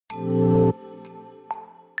Hi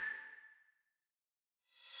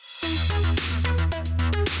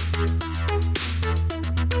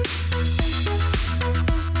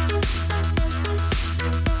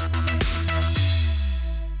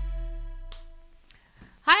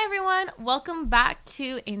everyone, welcome back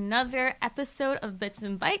to another episode of Bits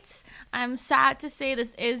and Bytes. I'm sad to say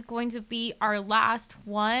this is going to be our last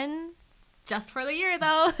one, just for the year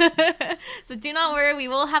though. So do not worry, we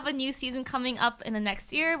will have a new season coming up in the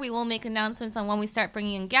next year. We will make announcements on when we start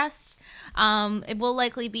bringing in guests. It will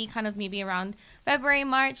likely be kind of maybe around February,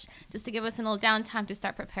 March, just to give us a little downtime to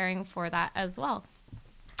start preparing for that as well.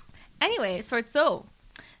 Anyway, so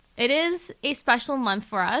it is a special month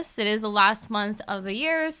for us. It is the last month of the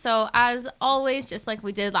year. So as always, just like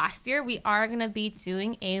we did last year, we are going to be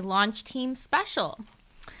doing a launch team special.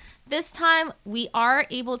 This time, we are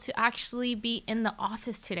able to actually be in the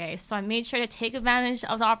office today. So I made sure to take advantage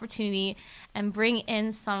of the opportunity and bring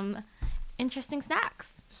in some interesting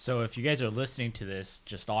snacks. So if you guys are listening to this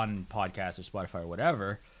just on podcast or Spotify or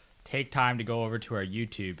whatever, take time to go over to our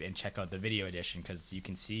YouTube and check out the video edition because you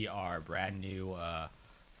can see our brand new...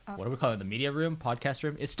 what do we call it? The media room, podcast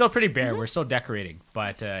room. It's still pretty bare. We're still decorating,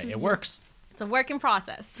 but it works. It's a work in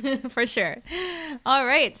process for sure. All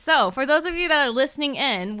right. So for those of you that are listening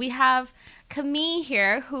in, we have Camille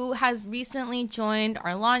here who has recently joined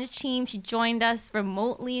our launch team. She joined us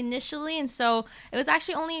remotely initially. And so it was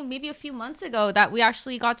actually only maybe a few months ago that we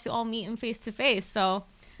actually got to all meet in face to face. So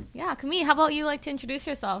yeah, Camille, how about you like to introduce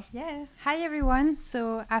yourself? Yeah. Hi, everyone.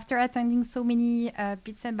 So after attending so many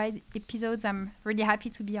Bits and Bytes episodes, I'm really happy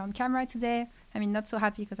to be on camera today. I mean, not so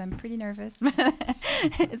happy because I'm pretty nervous, but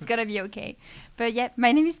it's going to be okay. But yeah,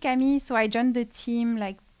 my name is Camille. So I joined the team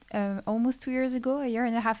like almost 2 years ago, a year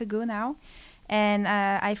and a half ago now. And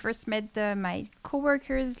I first met my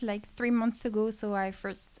coworkers like 3 months ago. So I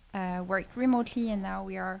first worked remotely and now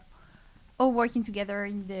we are all working together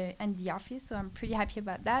in the office, so I'm pretty happy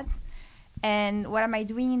about that. And what am I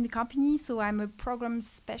doing in the company? So I'm a program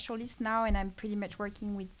specialist now, and I'm pretty much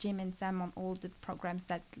working with Jim and Sam on all the programs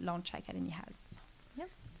that Launch Academy has. Yep.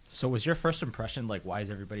 So was your first impression like, why is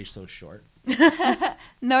everybody so short?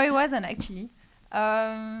 No, it wasn't actually.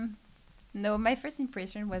 No, my first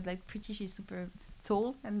impression was like pretty. She's super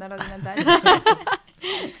tall, and not other than that.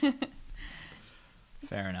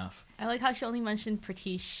 Fair enough. I like how she only mentioned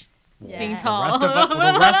Pratish. Yeah. Being tall. The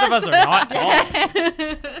rest of us are not tall.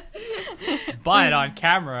 But on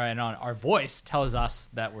camera and on our voice tells us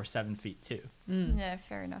that we're 7 feet too. Yeah,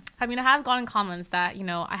 fair enough. I mean, I have gotten comments that, you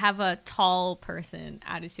know, I have a tall person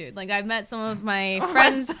attitude. Like, I've met some of my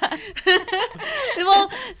friends.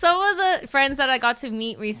 Well, some of the friends that I got to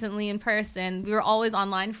meet recently in person, we were always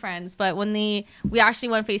online friends. But when we actually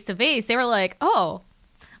went face to face, they were like, oh,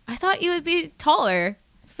 I thought you would be taller.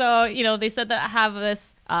 So, you know, they said that I have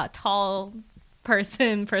this tall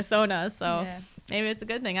person persona. So maybe it's a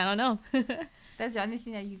good thing. I don't know. That's the only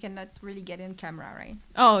thing that you cannot really get in camera, right?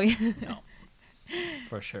 Oh, yeah. No.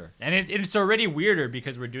 For sure. And it's already weirder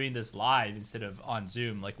because we're doing this live instead of on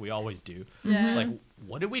Zoom like we always do. Yeah. Like,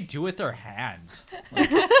 what did we do with our hands? Like,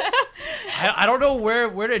 I don't know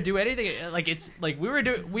where to do anything. Like, it's like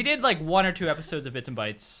we did like 1 or 2 episodes of Bits and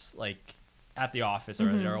Bytes like at the office or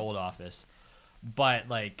at our old office. But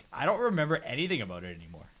like, I don't remember anything about it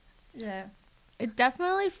anymore. Yeah. It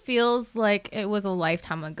definitely feels like it was a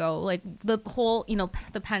lifetime ago. Like the whole, you know,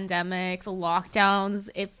 the pandemic, the lockdowns,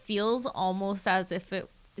 it feels almost as if it,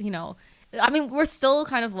 you know, I mean, we're still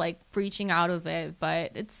kind of like breaching out of it, but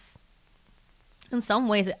it's, in some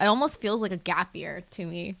ways, it almost feels like a gap year to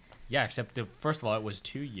me. Yeah, except first of all, it was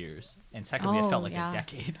 2 years. And secondly, it felt like a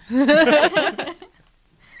decade.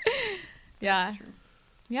 Yeah.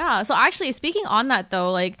 Yeah, so actually, speaking on that, though,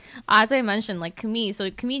 like, as I mentioned, like, Camille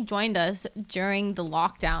joined us during the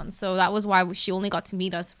lockdown, so that was why she only got to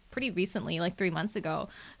meet us pretty recently, like 3 months ago.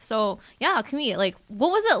 So, yeah, Camille, like,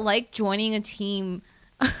 what was it like joining a team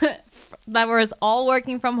that was all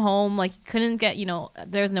working from home, like, you couldn't get, you know,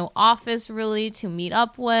 there's no office, really, to meet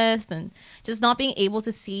up with, and just not being able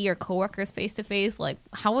to see your coworkers face-to-face, like,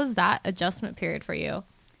 how was that adjustment period for you?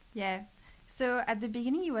 Yeah. So at the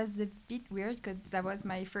beginning, it was a bit weird because that was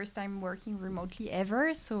my first time working remotely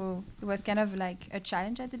ever. So it was kind of like a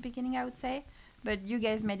challenge at the beginning, I would say. But you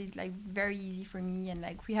guys made it like very easy for me, and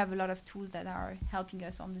like we have a lot of tools that are helping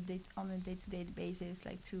us on a day-to-day basis,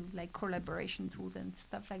 like collaboration tools and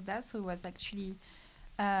stuff like that. So it was actually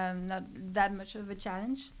not that much of a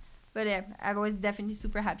challenge. But yeah, I was definitely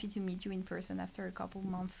super happy to meet you in person after a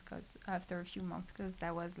few months, because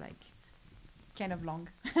that was like kind of long.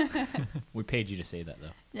 We paid you to say that,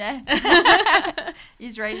 though. Yeah.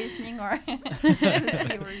 Is Ray listening or?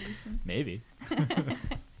 Maybe.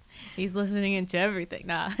 He's listening into everything.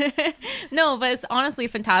 Nah. No, but it's honestly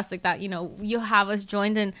fantastic that, you have us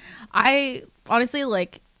joined. And I honestly,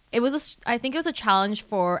 I think it was a challenge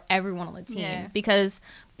for everyone on the team because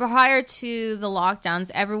prior to the lockdowns,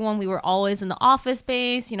 we were always in the office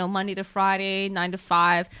space, Monday to Friday, 9 to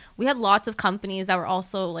 5. We had lots of companies that were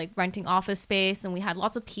also like renting office space, and we had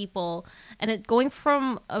lots of people. And going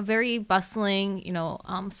from a very bustling,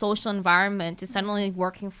 social environment to suddenly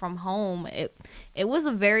working from home, it was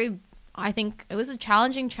a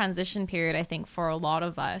challenging transition period, I think, for a lot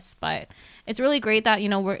of us. But it's really great that,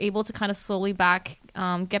 we're able to kind of slowly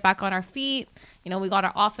get back on our feet. We got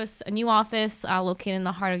a new office located in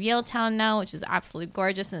the heart of Yaletown now, which is absolutely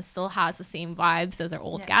gorgeous, and it still has the same vibes as our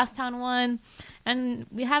old Gastown one. And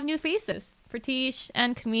we have new faces, Pratish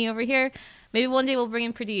and Camille over here. Maybe one day we'll bring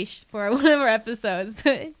in Pratish for one of our episodes.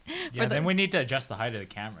 Then we need to adjust the height of the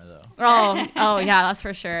camera, though. Oh, yeah, that's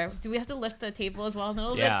for sure. Do we have to lift the table as well a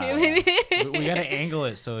little bit too, maybe? We got to angle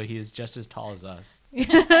it so he's just as tall as us.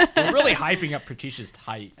 We're really hyping up Pratish's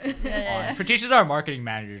height. Pratish is our marketing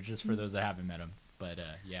manager, just for those that haven't met him. But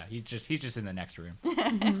he's just in the next room.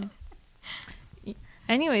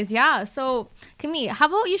 Anyways, yeah. So, Camille, how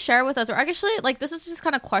about you share with us, or actually, this is just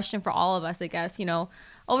kind of a question for all of us, I guess.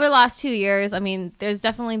 Over the last 2 years, I mean, there's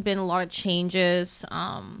definitely been a lot of changes,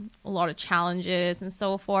 a lot of challenges, and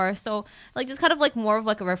so forth. So, just kind of more of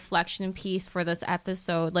a reflection piece for this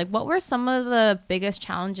episode. What were some of the biggest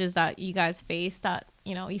challenges that you guys faced that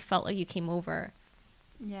you felt like you came over?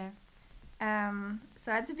 Yeah.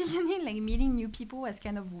 So at the beginning, meeting new people was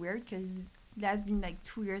kind of weird because it has been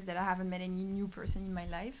 2 years that I haven't met any new person in my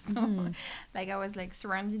life. So I was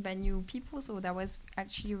surrounded by new people. So that was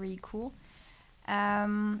actually really cool.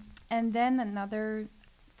 And then another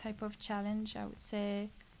type of challenge, I would say,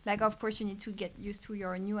 of course, you need to get used to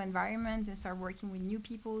your new environment and start working with new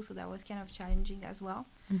people. So that was kind of challenging as well.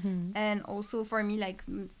 Mm-hmm. And also for me,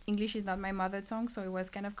 English is not my mother tongue. So it was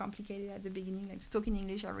kind of complicated at the beginning, to talk in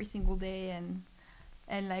English every single day and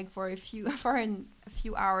for a few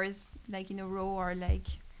hours, in a row, or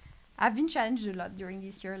I've been challenged a lot during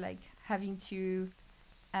this year, having to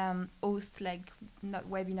host not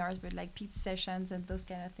webinars but pitch sessions and those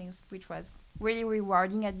kind of things, which was really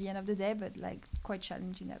rewarding at the end of the day, but quite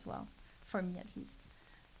challenging as well, for me at least.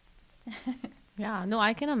 Yeah, no,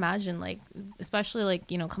 I can imagine, especially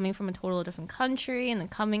coming from a totally different country and then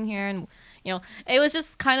coming here, and it was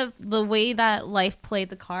just kind of the way that life played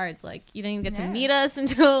the cards. You didn't even get to meet us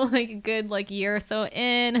until a good year or so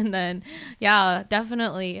in, and then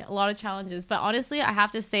definitely a lot of challenges. But honestly, I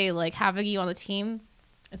have to say, having you on the team,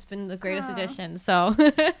 it's been the greatest addition. So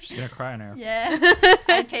she's gonna cry now. Yeah,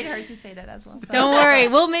 I paid her to say that as well. So. Don't worry,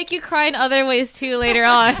 we'll make you cry in other ways too later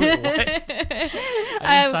on. What?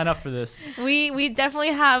 I didn't sign up for this. We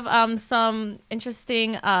definitely have some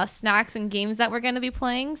interesting snacks and games that we're gonna be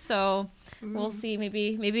playing. So we'll see.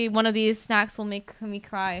 Maybe one of these snacks will make me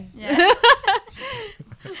cry. Yeah.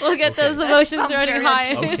 We'll get those emotions running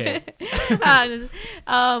high. Okay.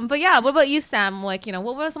 But yeah, what about you, Sam? What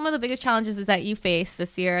were some of the biggest challenges that you faced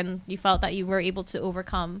this year and you felt that you were able to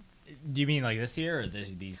overcome? Do you mean this year or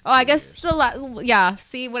these? Oh, I guess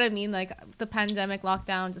see what I mean? The pandemic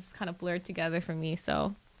lockdown just kind of blurred together for me.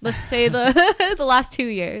 So let's say the the last 2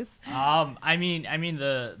 years. I mean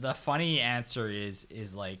the funny answer is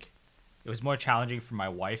it was more challenging for my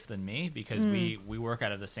wife than me because we work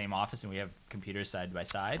out of the same office and we have computers side by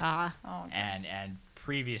side. Okay. And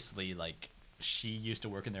previously, she used to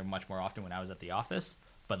work in there much more often when I was at the office.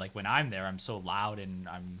 But when I'm there, I'm so loud and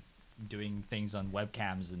I'm doing things on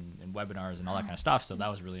webcams and webinars and all that kind of stuff. So that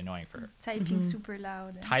was really annoying for her. Typing super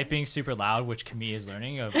loud. Typing super loud, which Camille is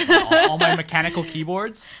learning of all my mechanical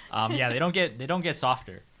keyboards. They don't get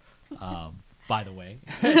softer. By the way,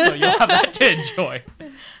 so you'll have that to enjoy.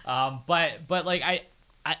 But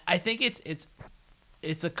I think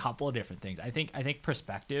it's a couple of different things. I think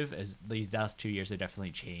perspective as these last 2 years have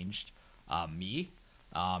definitely changed me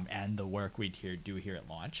and the work we do here at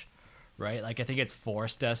Launch, right? I think it's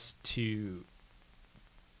forced us to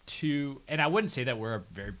and I wouldn't say that we're a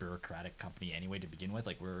very bureaucratic company anyway to begin with.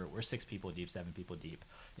 We're 6 people deep, 7 people deep.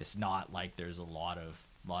 It's not there's a lot of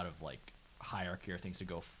hierarchy or things to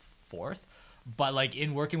go forth. But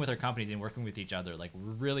in working with our companies and working with each other,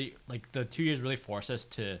 really the 2 years really forced us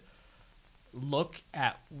to look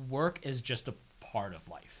at work as just a part of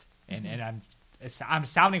life. And I'm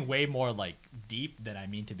sounding way more deep than I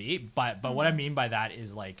mean to be. But what I mean by that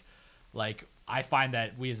is I find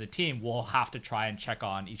that we as a team will have to try and check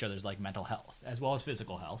on each other's mental health as well as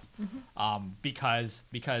physical health, because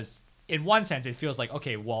in one sense it feels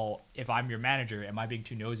okay, well, if I'm your manager, am I being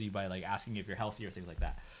too nosy by asking if you're healthy or things like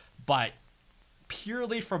that? But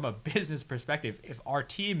purely from a business perspective, if our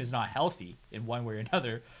team is not healthy in one way or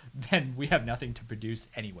another, then we have nothing to produce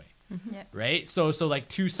anyway. Yeah. Right. So like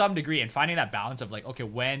to some degree, and finding that balance of like, okay,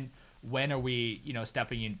 when are we,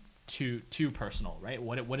 stepping in too personal, right?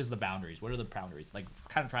 What is the boundaries? What are the boundaries? Like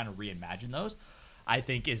kind of trying to reimagine those, I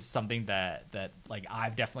think is something that like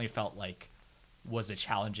I've definitely felt like was a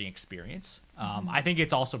challenging experience. I think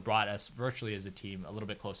it's also brought us virtually as a team a little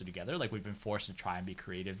bit closer together. Like we've been forced to try and be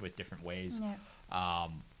creative with different ways,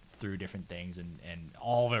 through different things, and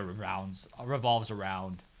all of it revolves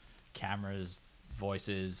around cameras,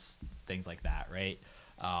 voices, things like that, right?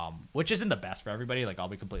 Which isn't the best for everybody. Like I'll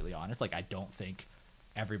be completely honest. Like I don't think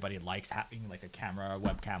everybody likes having like a camera,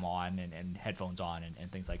 webcam on, and headphones on,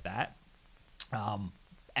 and things like that.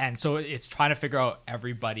 And so it's trying to figure out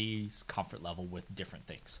everybody's comfort level with different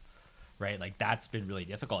things, right? Like that's been really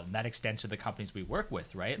difficult, and that extends to the companies we work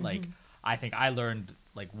with, right? Like I think I learned,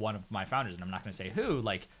 like one of my founders, and I'm not going to say who,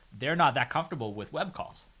 like they're not that comfortable with web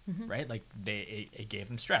calls, right? Like it gave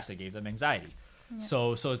them stress, it gave them anxiety. Yeah.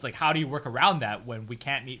 So it's like, how do you work around that when we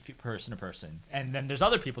can't meet person to person? And then there's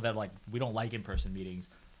other people that are like, we don't like in-person meetings.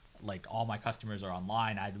 Like all my customers are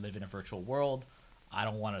online. I live in a virtual world. I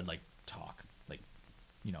don't want to like talk like,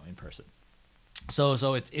 in person. So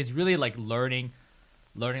it's really like learning,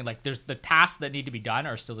 like there's the tasks that need to be done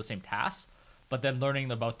are still the same tasks, but then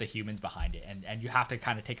learning about the humans behind it. And you have to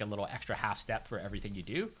kind of take a little extra half step for everything you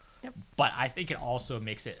do. Yep. But I think it also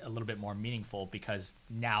makes it a little bit more meaningful because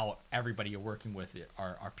now everybody you're working with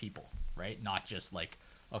are people, right? Not just like,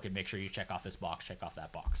 okay, make sure you check off this box, check off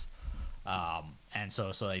that box. And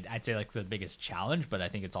so I'd say like the biggest challenge, but I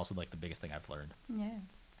think it's also like the biggest thing I've learned. Yeah,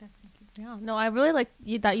 definitely. Yeah, no, I really like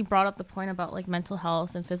that you brought up the point about like mental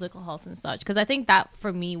health and physical health and such, because I think that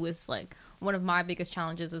for me was like one of my biggest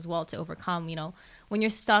challenges as well to overcome. When you're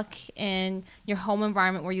stuck in your home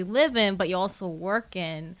environment where you live in, but you also work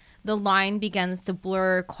in, the line begins to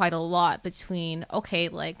blur quite a lot between, okay,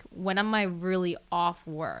 like when am I really off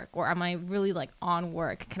work, or am I really like on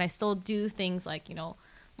work? Can I still do things like,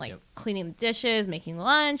 cleaning the dishes, making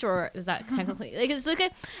lunch, or is that technically like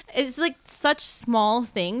it's like such small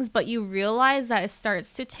things, but you realize that it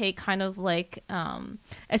starts to take kind of like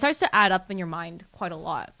it starts to add up in your mind quite a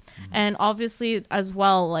lot. And obviously as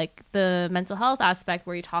well, like the mental health aspect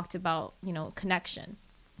where you talked about, connection.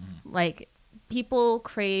 Like people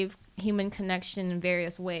crave human connection in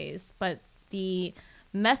various ways, but the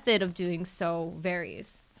method of doing so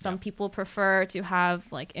varies. Some people prefer to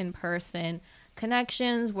have like in-person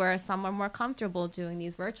connections, whereas some are more comfortable doing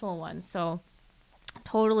these virtual ones. So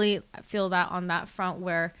totally feel that on that front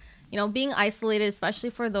where, being isolated, especially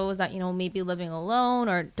for those that, may be living alone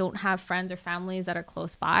or don't have friends or families that are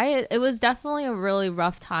close by, it was definitely a really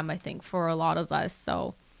rough time, I think, for a lot of us.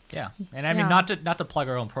 So yeah. And I mean, not to plug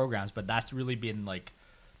our own programs, but that's really been like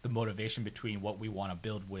the motivation between what we want to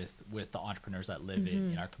build with the entrepreneurs that live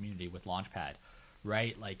in our community with Launchpad,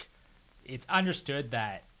 right? Like it's understood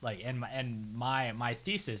that like, and my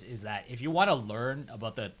thesis is that if you want to learn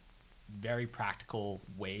about the very practical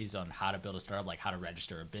ways on how to build a startup, like how to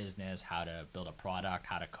register a business, how to build a product,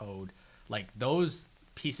 how to code, like those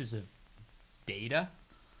pieces of data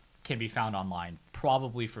can be found online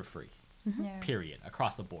probably for free. Period,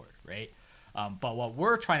 across the board, right? But what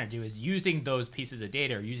we're trying to do is using those pieces of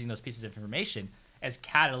data or using those pieces of information as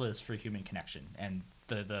catalysts for human connection. And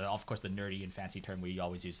the of course the nerdy and fancy term we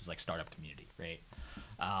always use is like startup community, right?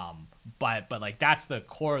 But like that's the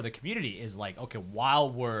core of the community is like, okay,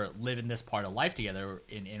 while we're living this part of life together,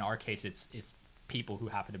 in our case it's people who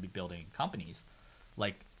happen to be building companies,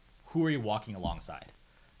 like who are you walking alongside?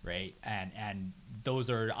 Right. And those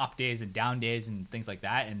are up days and down days and things like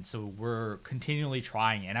that. And so we're continually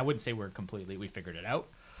trying, and I wouldn't say we figured it out,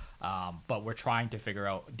 but we're trying to figure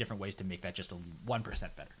out different ways to make that just 1%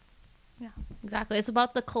 better. Yeah, exactly. It's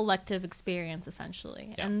about the collective experience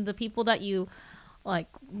essentially. Yeah. And the people that you like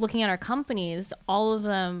looking at our companies, all of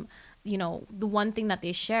them, the one thing that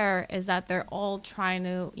they share is that they're all trying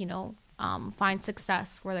to, find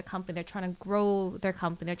success for the company. They're trying to grow their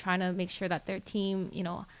company. They're trying to make sure that their team,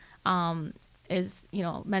 is,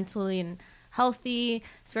 mentally and healthy,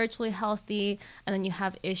 spiritually healthy. And then you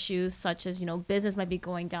have issues such as, business might be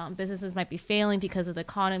going down. Businesses might be failing because of the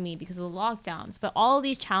economy, because of the lockdowns. But all of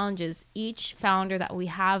these challenges, each founder that we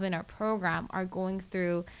have in our program are going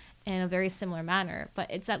through in a very similar manner.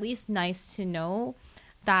 But it's at least nice to know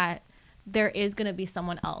that there is going to be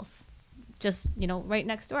someone else just, right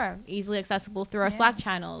next door, easily accessible through our Slack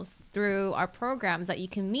channels, through our programs that you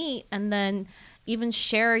can meet, and then even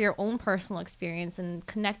share your own personal experience and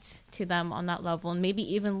connect to them on that level, and maybe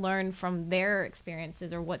even learn from their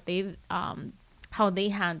experiences or what they've, how they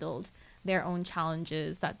handled their own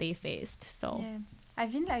challenges that they faced. So Yeah, I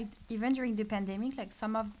think like even during the pandemic, like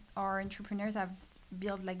some of our entrepreneurs have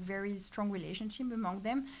built like very strong relationship among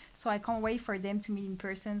them. So I can't wait for them to meet in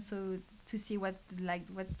person. So to see what's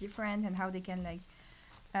different and how they can like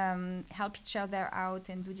help each other out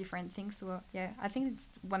and do different things. So yeah, I think it's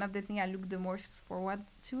one of the things I look the most forward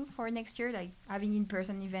to for next year, like having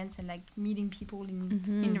in-person events and like meeting people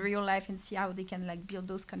in real life and see how they can like build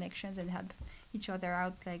those connections and help each other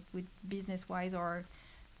out, like with business-wise or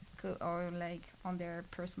like on their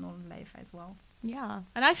personal life as well. yeah.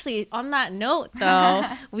 And actually, on that note, though,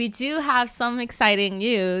 we do have some exciting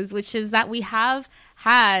news, which is that we have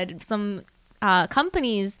had some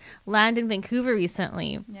companies land in Vancouver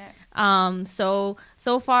recently. Yeah. So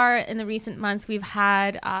far in the recent months, we've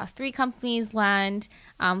had 3 companies land.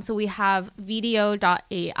 So we have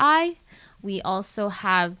Video.ai. We also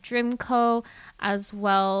have Drimco, as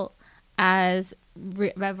well as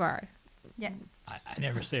Revar. Yeah. I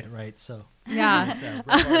never say it right, so Yeah. it's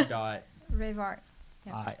revar.io Revar.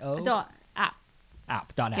 App.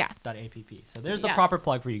 app.app. So there's the Yes. proper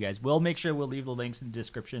plug for you guys. We'll make sure we'll leave the links in the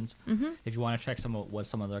descriptions Mm-hmm. if you want to check what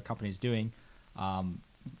some other companies doing.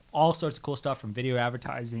 All sorts of cool stuff from video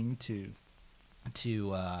advertising to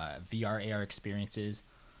VR AR experiences.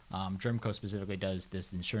 Drimco specifically does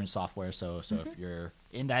this insurance software. So if you're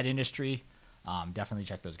in that industry, definitely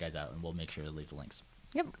check those guys out, and we'll make sure to leave the links.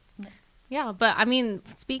 Yep. Yeah, but I mean,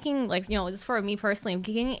 speaking like, just for me personally,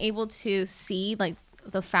 being able to see like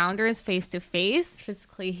the founders face to face,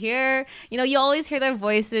 physically here, you always hear their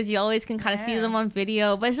voices, you always can kind of see them on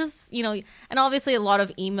video, but it's just, and obviously a lot of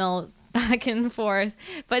email back and forth,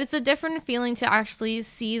 but it's a different feeling to actually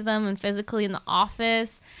see them and physically in the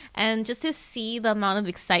office, and just to see the amount of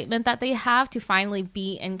excitement that they have to finally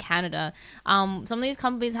be in Canada. Some of these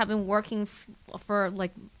companies have been working for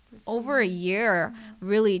like over a year,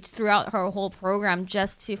 really, throughout her whole program,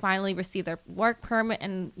 just to finally receive their work permit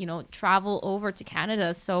and travel over to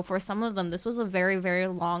Canada. So for some of them, this was a very, very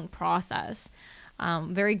long process,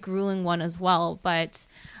 very grueling one as well. But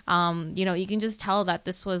you can just tell that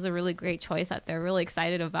this was a really great choice that they're really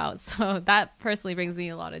excited about. So that personally brings me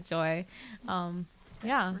a lot of joy.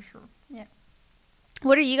 Yeah, for sure. Yeah.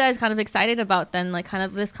 What are you guys kind of excited about then, like kind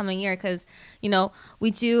of this coming year? Because, we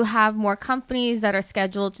do have more companies that are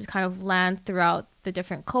scheduled to kind of land throughout the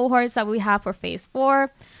different cohorts that we have for phase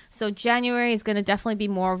 4. So January is going to definitely be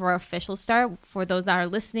more of our official start for those that are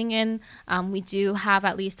listening in. We do have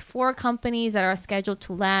at least 4 companies that are scheduled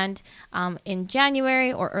to land in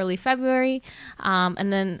January or early February.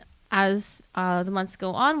 And then as the months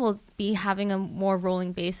go on, we'll be having a more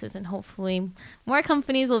rolling basis, and hopefully more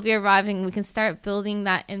companies will be arriving. We can start building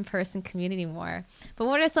that in-person community more. But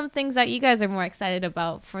what are some things that you guys are more excited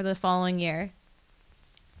about for the following year?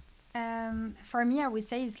 For me, I would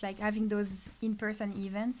say it's like having those in-person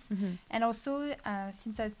events. And also,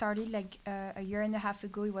 since I started like a year and a half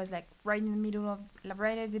ago, it was like right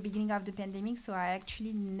at the beginning of the pandemic. So I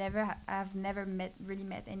actually I've never really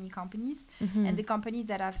met any companies. And the companies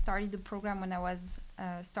that I've started the program when I was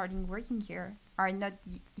starting working here are not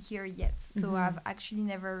here yet. So I've actually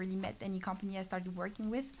never really met any company I started working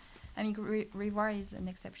with. I mean, Revar is an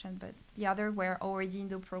exception, but the other were already in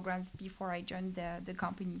the programs before I joined the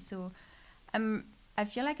company. So I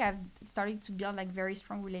feel like I've started to build like very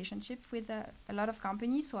strong relationship with a lot of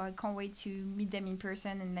companies. So I can't wait to meet them in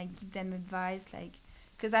person and like give them advice, like,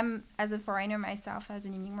 because I'm, as a foreigner myself, as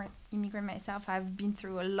an immigrant myself, I've been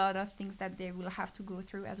through a lot of things that they will have to go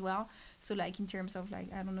through as well. So like in terms of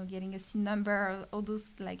like, I don't know, getting a SIN number or all those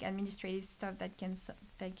like administrative stuff that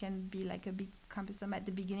can be like a big cumbersome at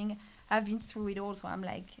the beginning. I've been through it all, so I'm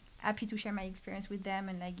like happy to share my experience with them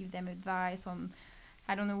and like give them advice on,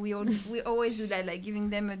 I don't know, we always do that, like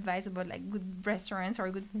giving them advice about like good restaurants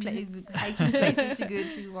or good hiking places to go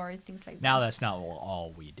to or things like that. Now that's not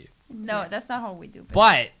all we do. No, that's not how we do.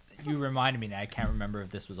 But you reminded me, and I can't remember if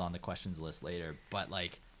this was on the questions list later, but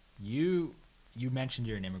like you mentioned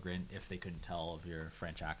you're an immigrant, if they couldn't tell of your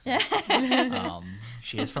French accent.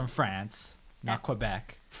 She is from France, not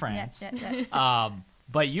Quebec, France.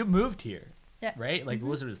 But you moved here, right? Like,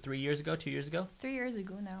 was it 3 years ago, 2 years ago? 3 years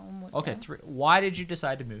ago now, almost. Okay, why did you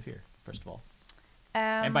decide to move here, first of all?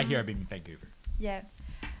 And by here, I mean Vancouver. Yeah.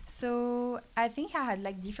 So I think I had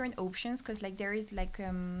like different options because like there is like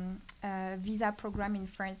a visa program in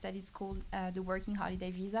France that is called the Working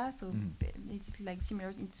Holiday Visa. So it's like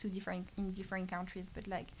similar in different countries. But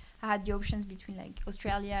like I had the options between like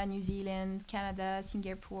Australia, New Zealand, Canada,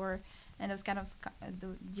 Singapore, and those kind of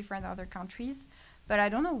different other countries. But I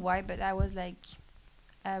don't know why. But I was like,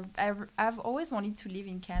 I've always wanted to live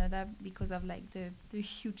in Canada because of like the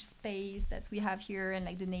huge space that we have here and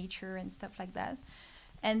like the nature and stuff like that.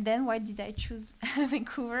 And then why did I choose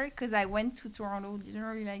Vancouver? Because I went to Toronto, didn't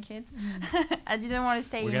really like it. I didn't want to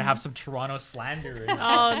stay. We're in. gonna have some Toronto slander. In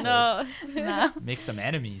Oh no. No. Make some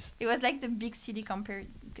enemies. It was like the big city compared,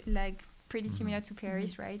 like pretty similar to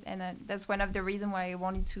Paris, right? And that's one of the reasons why I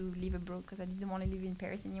wanted to live abroad, because I didn't want to live in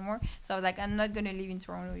Paris anymore. So I was like, I'm not gonna live in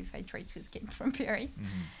Toronto if I try to escape from Paris.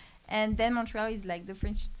 And then Montreal is like the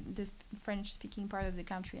French-speaking part of the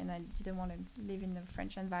country, and I didn't want to live in the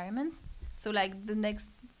French environment. So like the next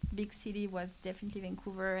big city was definitely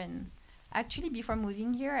Vancouver. And actually before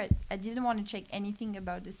moving here, I didn't want to check anything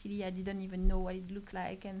about the city. I didn't even know what it looked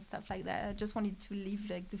like and stuff like that. I just wanted to live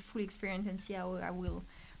like the full experience and see how I will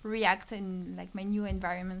react in like my new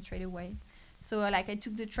environment straight away. So like I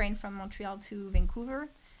took the train from Montreal to Vancouver,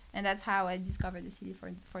 and that's how I discovered the city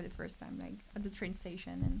for the first time, like at the train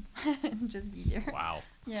station, and just be there. Wow.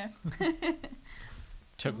 Yeah.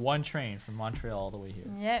 Took one train from Montreal all the way here.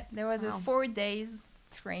 Yeah, there was Wow. a 4 days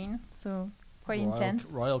train, so quite intense.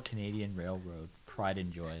 Royal Canadian Railroad, pride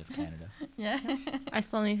and joy of Canada. Yeah. I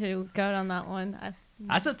still need to go on that one.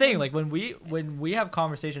 That's the thing. Like when we have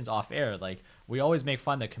conversations off air, like we always make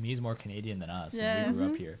fun that Camille's more Canadian than us. Yeah. And we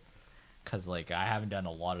grew up here, because like I haven't done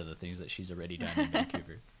a lot of the things that she's already done in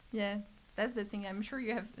Vancouver. Yeah, that's the thing. I'm sure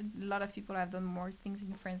you have a lot of people have done more things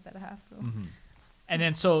in France than I have. So And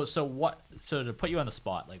then so to put you on the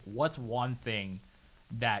spot, like what's one thing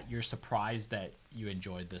that you're surprised that you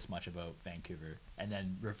enjoyed this much about Vancouver, and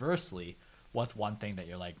then reversely, what's one thing that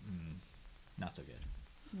you're like, not so good?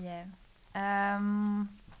 yeah,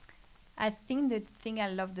 I think the thing I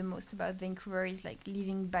love the most about Vancouver is like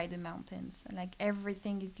living by the mountains. Like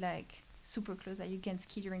everything is like super close. Like you can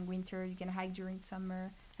ski during winter, you can hike during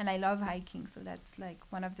summer, and I love hiking. So that's like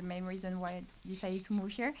one of the main reasons why I decided to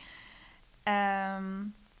move here.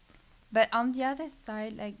 But on the other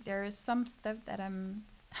side, like there is some stuff that I'm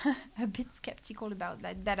a bit skeptical about,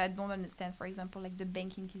 like that I don't understand. For example, like the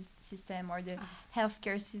banking system or the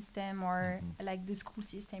healthcare system or like the school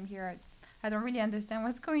system here. I don't really understand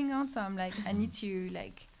what's going on, so I'm like, I need to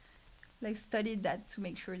like study that to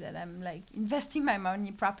make sure that I'm like investing my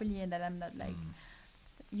money properly and that I'm not like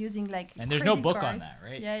using like. And there's no credit book card. on that,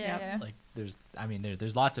 right? Yeah. Like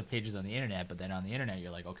there's lots of pages on the internet, but then on the internet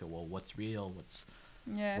you're like, okay, well, what's real? What's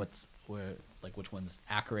where, like which one's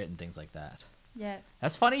accurate and things like that. Yeah.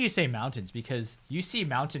 That's funny you say mountains, because you see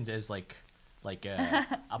mountains as like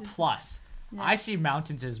a plus. Yeah. I see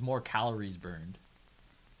mountains as more calories burned.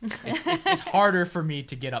 It's harder for me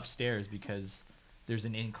to get upstairs because there's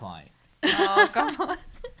an incline. Oh, come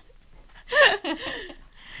on.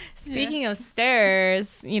 Speaking of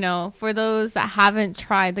stairs, you know, for those that haven't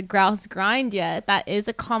tried the grouse grind yet, that is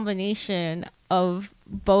a combination of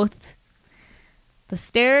both the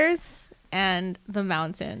stairs and the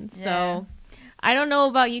mountain. Yeah. So I don't know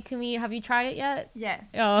about you, Camille. Have you tried it yet? Yeah.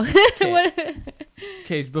 Oh.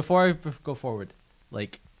 Okay, before I go forward,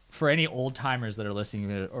 like for any old timers that are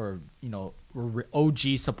listening, or you know, we're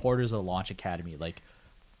OG supporters of Launch Academy, like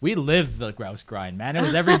we lived the grouse grind, man. It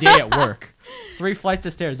was every day at work, 3 flights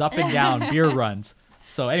of stairs, up and down, beer runs.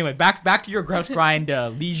 So anyway, back to your grouse grind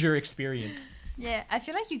leisure experience. Yeah, I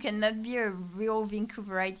feel like you cannot be a real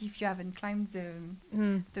Vancouverite if you haven't climbed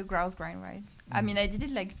the grouse grind, right? I mean, I did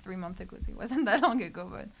it like 3 months ago, so it wasn't that long ago,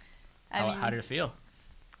 but How did it feel?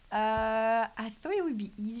 I thought it would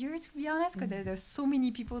be easier, to be honest, because there's so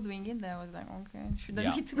many people doing it that I was like, okay, shouldn't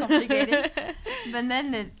Yeah. be too complicated. But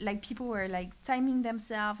then like people were like timing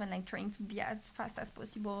themselves and like trying to be as fast as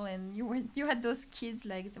possible, and you had those kids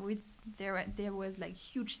like there was like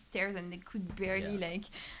huge stairs and they could barely like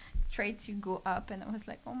try to go up, and I was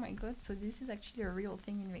like, oh my god, so this is actually a real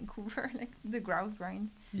thing in Vancouver, like the grouse grind.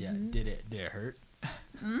 Yeah, did it hurt?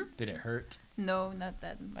 Did it hurt? No, not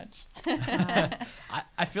that much.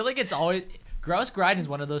 I feel like it's always grouse grind is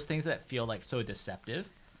one of those things that feel like so deceptive,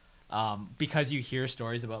 because you hear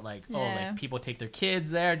stories about like like people take their kids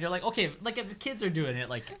there, and you're like, okay, like if the kids are doing it,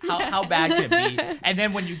 like how bad can it be? And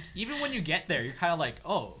then when you get there, you're kind of like,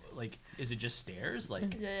 oh, like is it just stairs?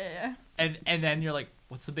 Like Yeah. and then you're like,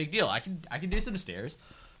 what's the big deal? I can do some stairs.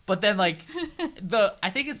 But then, like, I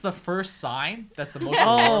think it's the first sign that's the most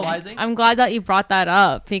demoralizing. I'm glad that you brought that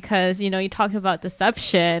up, because, you know, you talked about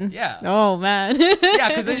deception. Yeah. Oh, man. Yeah,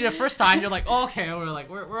 because then the first time you're like, oh, okay,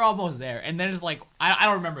 we're almost there. And then it's like, I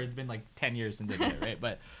don't remember. It's been like 10 years since I did it, right?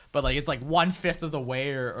 But like, it's like 1/5 of the way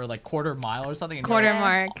or like quarter mile or something. And you're Quarter like,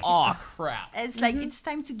 mark. oh, crap. It's like it's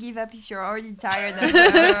time to give up if you're already tired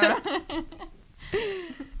of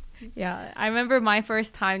Yeah, I remember my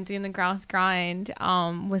first time doing the grouse grind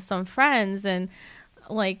with some friends, and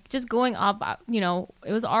like just going up,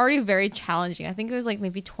 it was already very challenging. I think it was like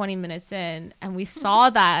maybe 20 minutes in, and we saw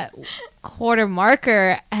that quarter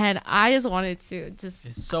marker, and I just wanted to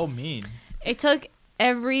It's so mean. it took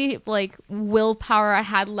every like willpower I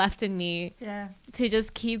had left in me Yeah. to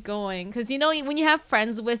just keep going, because when you have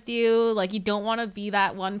friends with you, like, you don't want to be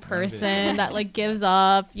that one person that like gives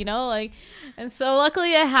up, like. And so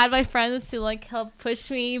luckily I had my friends to like help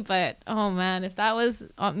push me, but oh man, if that was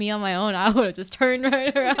me on my own, I would have just turned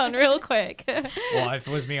right around real quick. Well, if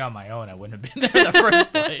it was me on my own, I wouldn't have been there in the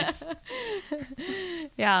first place.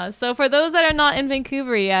 Yeah, so for those that are not in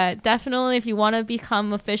Vancouver yet, definitely if you want to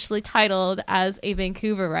become officially titled as a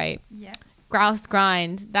Vancouverite, Yeah. Grouse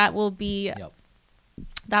Grind, that will be Yep.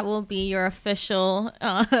 your official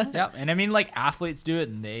Yep. And I mean, like, athletes do it,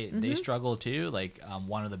 and they struggle too. Like,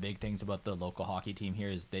 one of the big things about the local hockey team here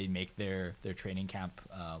is they make their training camp,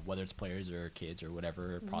 whether it's players or kids or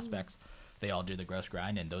whatever prospects, they all do the gross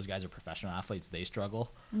grind, and those guys are professional athletes. They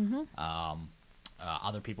struggle.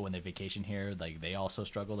 Other people when they vacation here, like, they also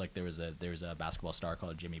struggle. Like, there was a basketball star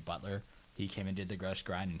called Jimmy Butler. He came and did the gross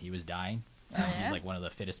grind, and he was dying. Oh, yeah? He's like one of the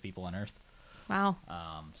fittest people on earth. Wow.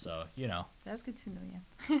 So That's good to know,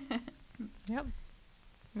 yeah. Yep.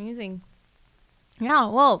 Amazing. Yeah,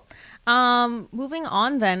 well, moving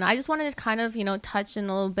on then, I just wanted to kind of, touch in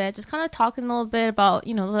a little bit, just kind of talking a little bit about,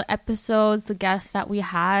 the episodes, the guests that we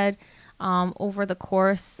had over the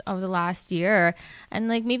course of the last year. And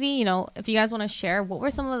like, maybe, if you guys want to share, what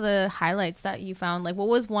were some of the highlights that you found? Like, what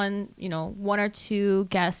was one or two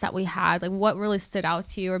guests that we had? Like, what really stood out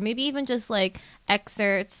to you? Or maybe even just like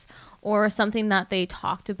excerpts or something that they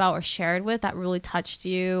talked about or shared with that really touched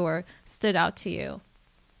you or stood out to you?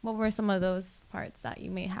 What were some of those parts that you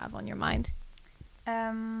may have on your mind?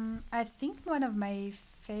 I think one of my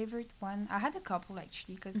favorite one, I had a couple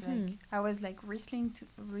actually, because like I was like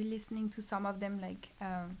re-listening to some of them like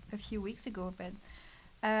a few weeks ago, but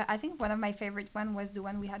I think one of my favorite one was the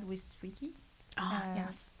one we had with Sweetie.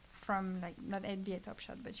 Yes. From like not NBA Top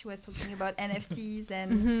Shot, but she was talking about NFTs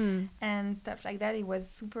and stuff like that. It was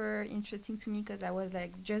super interesting to me because I was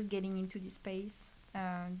like just getting into this space,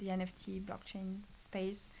 the NFT blockchain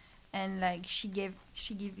space, and like she gave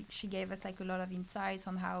us like a lot of insights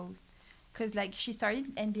on how, because like she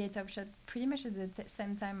started NBA Top Shot pretty much at the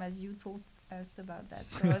same time as you told us about that.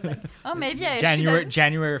 So I was like, oh, maybe I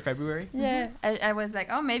January or February. Yeah, I was like,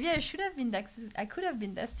 oh, maybe I should have been I could have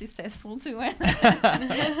been that successful too. Did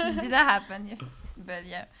that happen? Yeah. But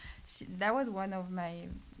yeah, that was one of my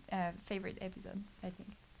favorite episodes, I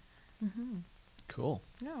think. Cool.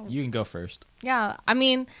 No. You can go first. Yeah, I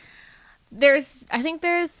mean, I think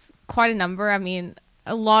there's quite a number. I mean,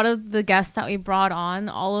 a lot of the guests that we brought on,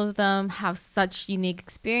 all of them have such unique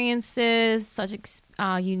experiences, such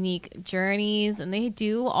unique journeys, and they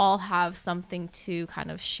do all have something to kind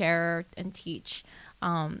of share and teach.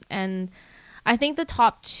 And I think the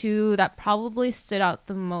top two that probably stood out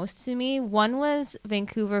the most to me, one was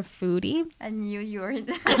Vancouver Foodie. I knew you were going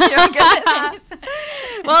to say this.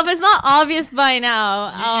 Well, if it's not obvious by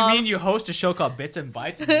now. You mean you host a show called Bits and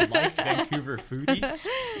Bites and you like Vancouver Foodie?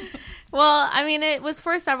 Well, I mean, it was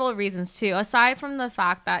for several reasons, too. Aside from the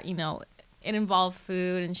fact that, it involved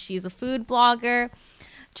food and she's a food blogger,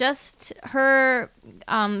 just her...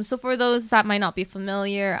 so for those that might not be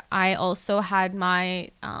familiar, I also had my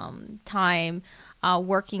time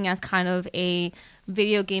working as kind of a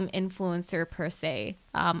video game influencer, per se.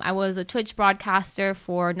 I was a Twitch broadcaster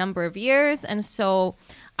for a number of years, and so...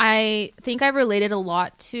 I think I related a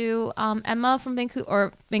lot to Emma from Vancouver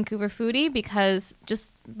Foodie, because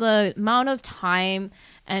just the amount of time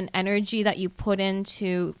and energy that you put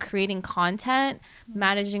into creating content,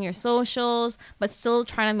 managing your socials, but still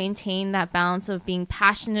trying to maintain that balance of being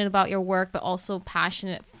passionate about your work, but also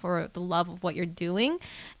passionate for the love of what you're doing.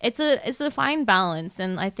 It's a fine balance,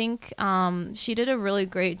 and I think she did a really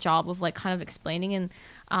great job of like kind of explaining,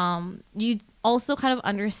 and you also kind of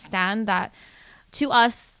understand that. To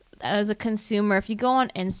us as a consumer, if you go on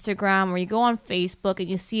Instagram or you go on Facebook and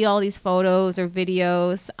you see all these photos or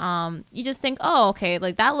videos, you just think, oh, okay,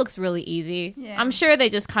 like that looks really easy. Yeah. I'm sure they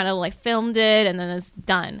just kind of like filmed it and then it's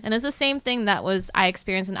done. And it's the same thing I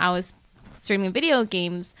experienced when I was streaming video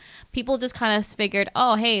games. People just kind of figured,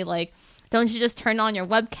 oh, hey, like, don't you just turn on your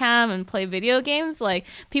webcam and play video games? Like,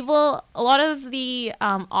 a lot of the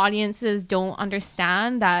audiences don't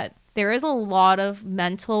understand that there is a lot of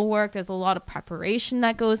mental work. There's a lot of preparation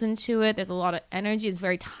that goes into it. There's a lot of energy. It's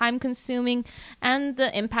very time consuming, and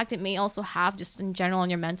the impact it may also have just in general on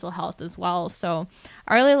your mental health as well. So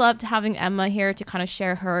I really loved having Emma here to kind of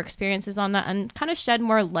share her experiences on that and kind of shed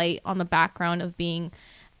more light on the background of being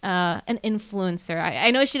an influencer.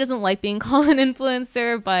 I know she doesn't like being called an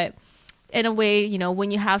influencer, but in a way, you know,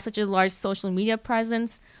 when you have such a large social media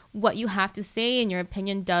presence, what you have to say and your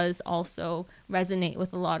opinion does also resonate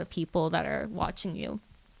with a lot of people that are watching you.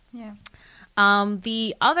 Yeah.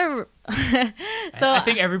 The other, I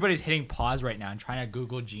think everybody's hitting pause right now and trying to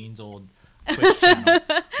Google Jean's old Twitch channel.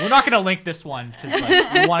 We're not going to link this one because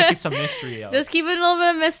we want to keep some mystery out. Just keep it a little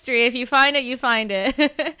bit of mystery. If you find it, you find it.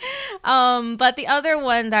 But the other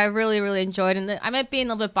one that I really, really enjoyed, and I might be a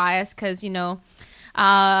little bit biased because, you know,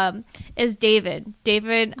 is David.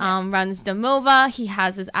 David runs Demova. He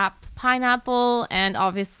has his app Pineapple, and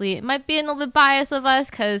obviously it might be a little bit biased of us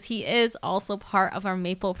because he is also part of our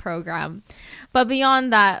Maple program. But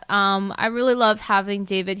beyond that, I really loved having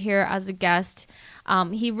David here as a guest.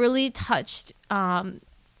 He really touched,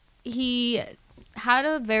 he had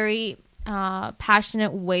a very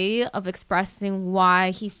passionate way of expressing why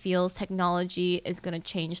he feels technology is going to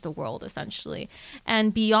change the world, essentially.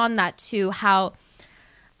 And beyond that, too, how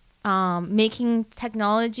making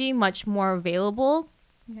technology much more available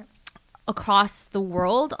across the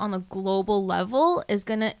world on a global level is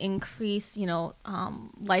going to increase, you know,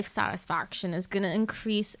 life satisfaction, is going to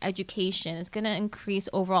increase education, is going to increase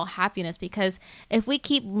overall happiness. Because if we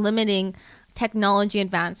keep limiting technology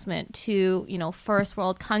advancement to, you know, first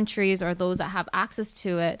world countries or those that have access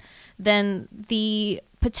to it, then the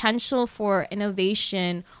potential for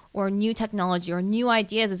innovation or new technology or new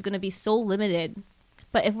ideas is going to be so limited.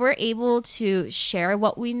 But if we're able to share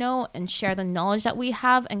what we know and share the knowledge that we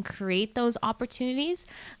have and create those opportunities,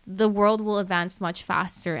 the world will advance much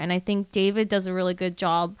faster. And I think David does a really good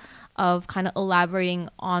job of kind of elaborating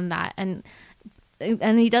on that. And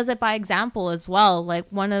he does it by example as well. Like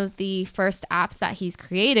one of the first apps that he's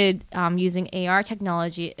created using AR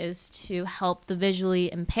technology is to help the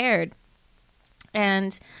visually impaired.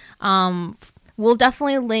 And we'll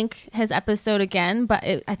definitely link his episode again, but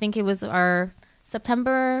I think it was our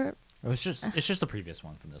September. It's just the previous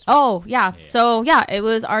one from this one. Oh, yeah. So, yeah, it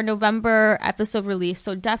was our November episode release.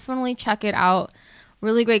 So definitely check it out.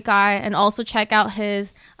 Really great guy. And also check out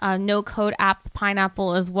his no-code app,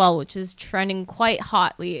 Pineapple, as well, which is trending quite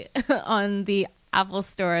hotly on the Apple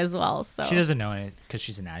Store as well. So she doesn't know it because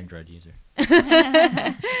she's an Android user.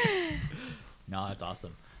 No, that's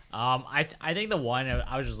awesome. I think the one,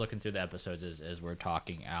 I was just looking through the episodes as we're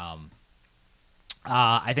talking.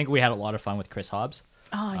 I think we had a lot of fun with Chris Hobbs.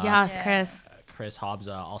 Oh, yes, Chris. Chris Hobbs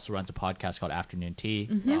also runs a podcast called Afternoon Tea.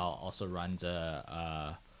 Also runs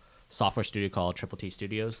a software studio called Triple T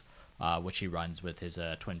Studios, which he runs with his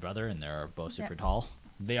twin brother, and they're both super tall.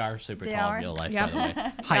 They are super tall in real life, by the way.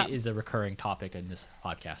 Height is a recurring topic in this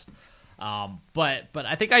podcast. But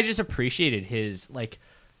I think I just appreciated his, like,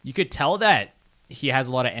 you could tell that he has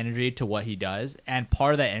a lot of energy to what he does, and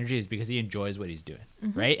part of that energy is because he enjoys what he's doing,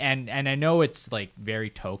 right? And I know it's like very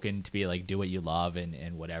token to be like do what you love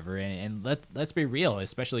and whatever, and let's be real,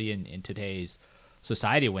 especially in today's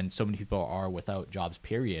society when so many people are without jobs,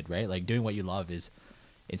 period, right? Like doing what you love is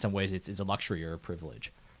in some ways it's a luxury or a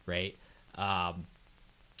privilege, right? But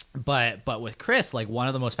with Chris, like one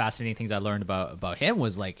of the most fascinating things I learned about him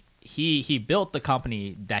was like he built the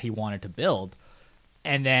company that he wanted to build.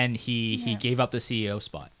 And then he gave up the CEO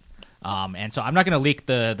spot. And so I'm not going to leak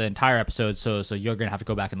the entire episode, so you're going to have to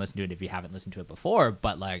go back and listen to it if you haven't listened to it before.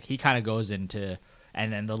 But like he kind of goes into,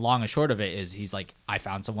 and then the long and short of it is he's like, I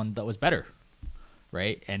found someone that was better,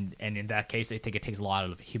 right? And in that case, I think it takes a lot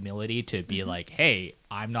of humility to be like, hey,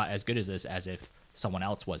 I'm not as good as this as if someone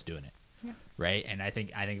else was doing it. Right. And I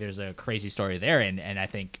think there's a crazy story there. And I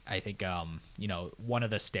think you know, one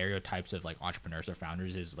of the stereotypes of like entrepreneurs or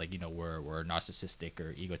founders is like, you know, we're narcissistic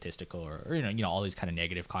or egotistical or you know, all these kind of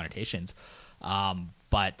negative connotations.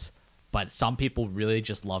 But some people really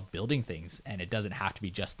just love building things, and it doesn't have to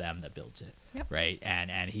be just them that builds it. Right.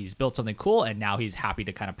 And he's built something cool, and now he's happy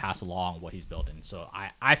to kind of pass along what he's built. And so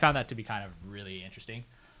I found that to be kind of really interesting.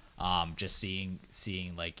 Just seeing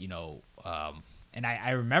like, you know, and I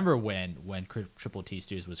remember when Triple T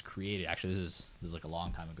Studios was created. Actually, this is like a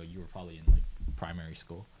long time ago. You were probably in like primary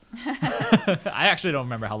school. I actually don't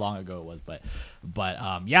remember how long ago it was, but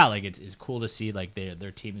yeah, like it's cool to see like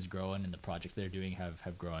their team is growing and the projects they're doing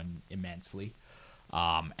have grown immensely.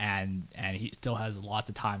 And he still has lots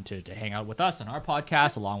of time to hang out with us on our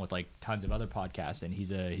podcast, along with like tons of other podcasts. And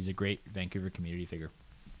he's a great Vancouver community figure.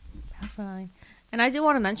 Definitely. And I do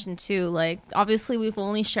want to mention too, like obviously we've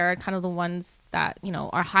only shared kind of the ones that, you know,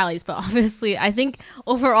 are highlights, but obviously I think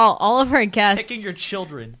overall all of our guests picking your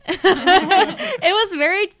children. It was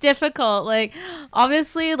very difficult. Like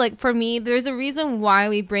obviously, like for me, there's a reason why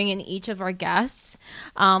we bring in each of our guests.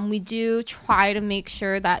 We do try to make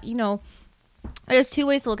sure that, you know, there's two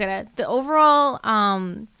ways to look at it. The overall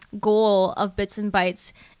goal of Bits and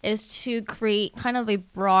Bytes is to create kind of a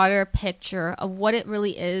broader picture of what it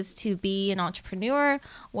really is to be an entrepreneur,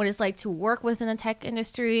 what it's like to work within the tech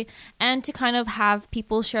industry, and to kind of have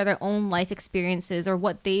people share their own life experiences or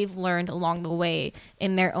what they've learned along the way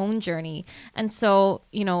in their own journey. And so,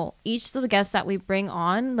 you know, each of the guests that we bring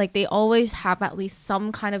on, like, they always have at least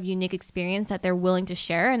some kind of unique experience that they're willing to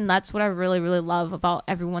share. And that's what I really, really love about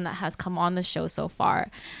everyone that has come on the show so far.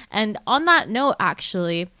 And on that note,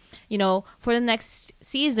 actually, you know, for the next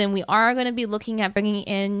season, we are going to be looking at bringing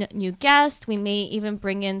in new guests. We may even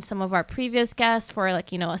bring in some of our previous guests for,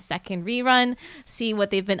 like, you know, a second rerun, see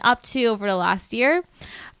what they've been up to over the last year.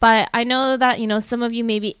 But I know that, you know, some of you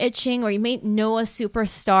may be itching, or you may know a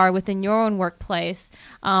superstar within your own workplace,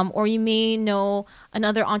 or you may know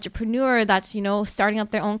another entrepreneur that's, you know, starting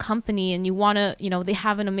up their own company, and you want to, you know, they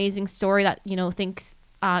have an amazing story that, you know,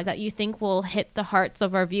 that you think will hit the hearts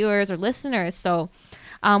of our viewers or listeners. So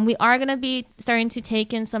we are going to be starting to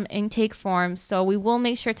take in some intake forms, so we will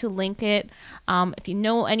make sure to link it. If you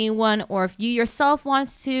know anyone, or if you yourself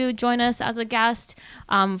wants to join us as a guest,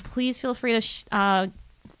 please feel free to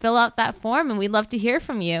fill out that form, and we'd love to hear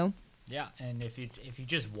from you. Yeah, and if you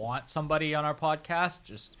just want somebody on our podcast,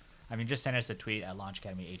 just send us a tweet at Launch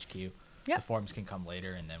Academy HQ. Yep. The forms can come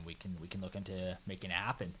later, and then we can look into making it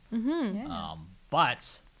happen. Mm-hmm. Yeah.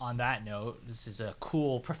 But on that note, this is a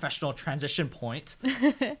cool professional transition point,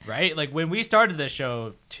 right? Like, when we started this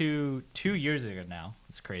show two years ago now,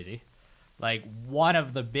 it's crazy. Like, one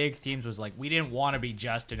of the big themes was, like, we didn't want to be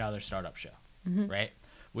just another startup show, right?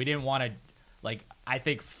 We didn't want to, like, I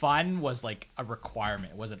think fun was, like, a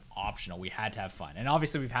requirement. It wasn't optional. We had to have fun. And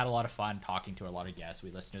obviously we've had a lot of fun talking to a lot of guests.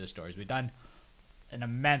 We listened to the stories. We've done an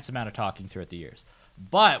immense amount of talking throughout the years.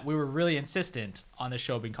 But we were really insistent on the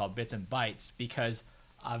show being called Bits and Bytes, because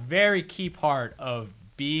a very key part of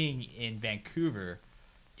being in Vancouver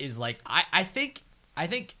is, like, I think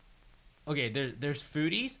okay, there's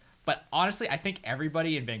foodies, but honestly I think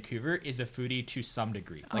everybody in Vancouver is a foodie to some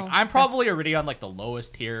degree. Like, I'm probably already on, like, the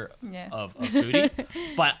lowest tier of foodies,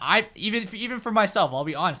 but I even for myself, I'll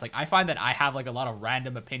be honest, like, I find that I have, like, a lot of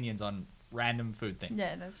random opinions on random food things.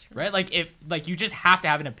 Yeah, that's true. Right? Like, if, like, you just have to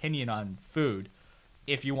have an opinion on food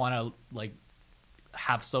if you want to, like,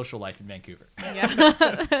 have social life in Vancouver.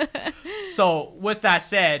 Yeah. So with that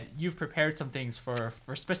said, you've prepared some things for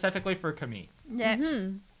specifically for Camille. Yeah.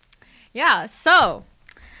 Mm-hmm. Yeah. So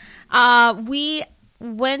we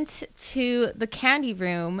went to the Candy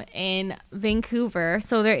Room in Vancouver.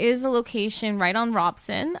 So there is a location right on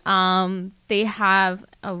Robson. They have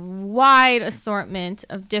a wide assortment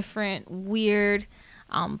of different weird,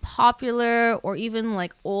 popular, or even,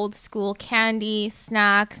 like, old school candy,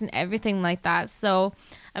 snacks, and everything like that. So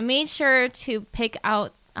I made sure to pick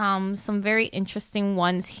out some very interesting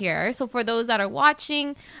ones here. So for those that are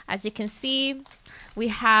watching, as you can see, we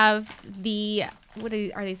have the, what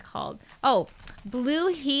are these called? Oh, Blue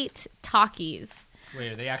Heat Takis.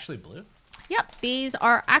 Wait, are they actually blue? Yep, these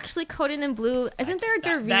are actually coated in blue. Isn't there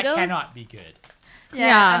Doritos? That cannot be good.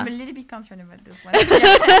 Yeah, I'm a little bit concerned about this one, to be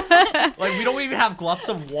honest. Like, we don't even have globs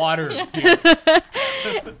of water here.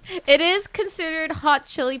 It is considered hot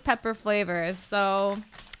chili pepper flavors, so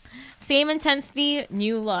same intensity,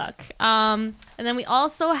 new look. And then we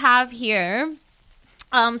also have here,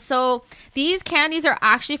 so these candies are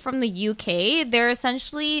actually from the UK. They're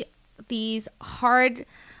essentially these hard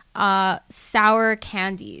sour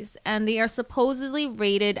candies, and they are supposedly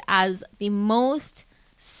rated as the most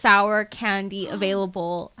sour candy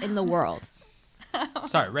available in the world.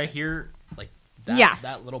 Sorry, right here, like, that, Yes.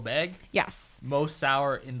 that little bag, Yes. most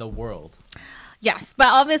sour in the world. Yes, but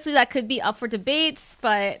obviously that could be up for debates,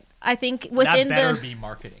 but I think within that better the... be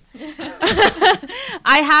marketing.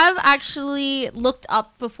 I have actually looked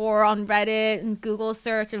up before on Reddit and Google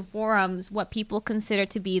search and forums what people consider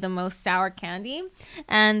to be the most sour candy.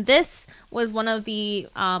 And this was one of the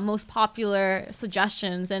most popular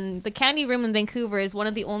suggestions. And the Candy Room in Vancouver is one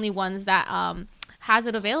of the only ones that has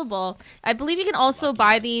it available. I believe you can also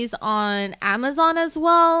buy these on Amazon as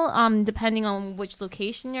well, depending on which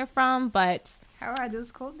location you're from. But How are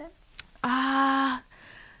those called then?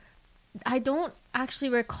 I don't actually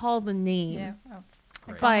recall the name. Yeah. Oh,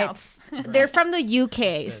 Great. But they're from the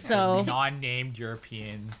UK, The so non-named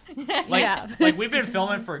European. Like, yeah. like, we've been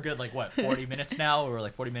filming for a good, like, what, 40 minutes now, or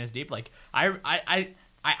like 40 minutes deep. Like, I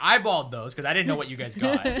eyeballed those because I didn't know what you guys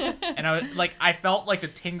got, and I was like, I felt like the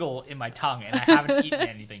tingle in my tongue, and I haven't eaten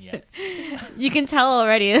anything yet. You can tell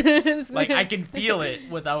already. Like, I can feel it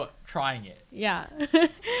without trying it. Yeah.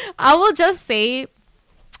 I will just say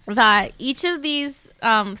that each of these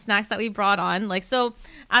snacks that we brought on, like, so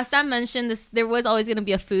as Sam mentioned, there was always going to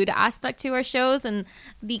be a food aspect to our shows, and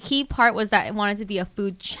the key part was that it wanted to be a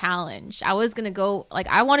food challenge. I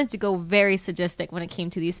wanted to go very sadistic when it came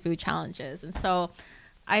to these food challenges, and so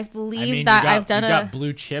I believe that I've done you got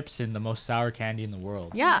blue chips and the most sour candy in the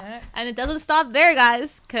world. Yeah, and it doesn't stop there,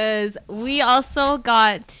 guys, because we also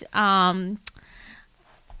got not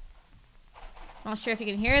sure if you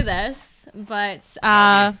can hear this, but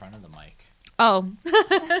in front of the mic. Oh,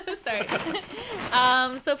 sorry.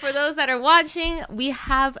 So for those that are watching, we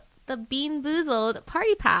have the Bean Boozled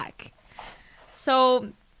party pack.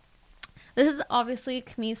 So this is obviously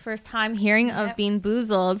Camille's first time hearing of Bean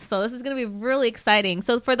Boozled, so this is going to be really exciting.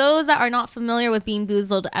 So for those that are not familiar with Bean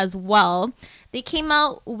Boozled as well, they came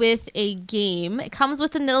out with a game. It comes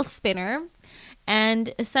with a little spinner.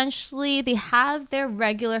 And essentially, they have their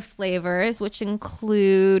regular flavors, which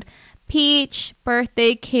include peach,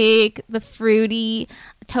 birthday cake, the fruity,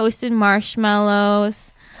 toasted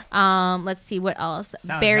marshmallows. Let's see what else.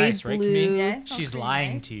 Sounds Berry nice, right, blue. Camille? Yeah, She's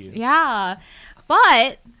lying to you. Yeah,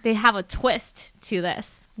 but they have a twist to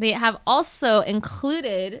this. They have also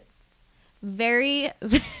included very,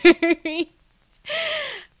 very.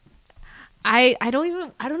 I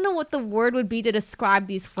don't know what the word would be to describe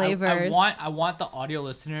these flavors. I want the audio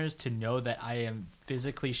listeners to know that I am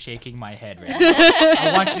physically shaking my head right now.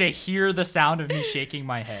 I want you to hear the sound of me shaking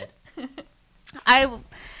my head.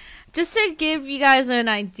 Just to give you guys an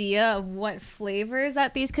idea of what flavors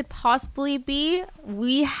that these could possibly be,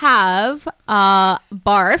 we have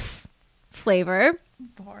barf flavor.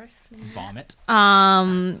 Barf. Vomit.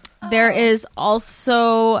 There is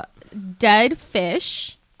also dead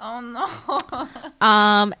fish. Oh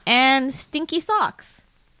no. And stinky socks.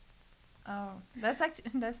 Oh, that's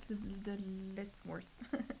the least worst.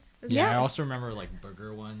 Yeah, I Yes. also remember like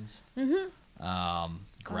burger ones. Mm-hmm.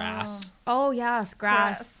 Grass. Oh yes,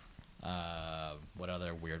 grass. What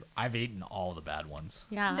other weird? I've eaten all the bad ones.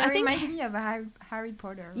 Yeah, That I think. reminds me of a Harry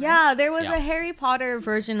Potter. Right? Yeah, there was Yeah. a Harry Potter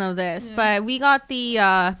version of this, Yeah. but we got the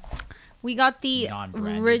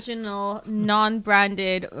Non-branded. original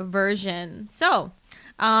non-branded version. So,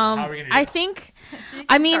 how are we gonna do I this? think. So you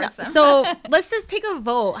I can mean, start some. so let's just take a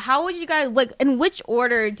vote. How would you guys like? In which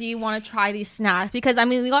order do you want to try these snacks? Because I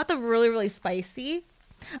mean, we got the really really spicy,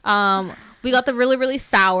 we got the really really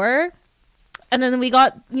sour, and then we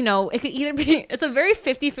got it could either be. It's a very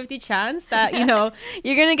 50-50 chance that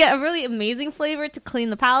you're gonna get a really amazing flavor to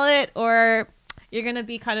clean the palate, or you're gonna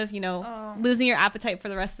be kind of Oh. losing your appetite for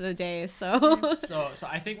the rest of the day. So So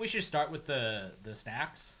I think we should start with the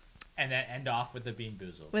snacks and then end off with the Bean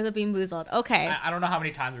Boozled. with a Bean Boozled, okay, I don't know how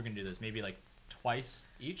many times we're gonna do this. Maybe like twice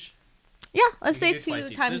each. yeah, let's We say can do twice 2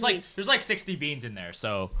 each. times There's like 60 beans in there,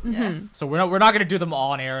 so Yeah. we're not gonna do them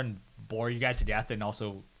all on air and bore you guys to death, and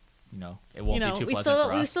also it won't be too we pleasant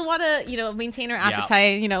for we us. still want to maintain our Yeah.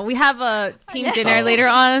 appetite. We have a team Yeah. dinner So- later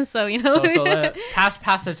on, so So pass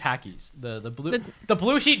the Takis. The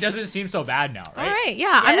blue sheet doesn't seem so bad now, all right? right,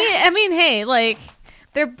 yeah. I mean, hey, like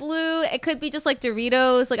they're blue. It could be just like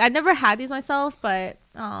Doritos. Like I've never had these myself, but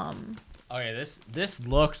Okay, this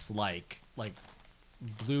looks like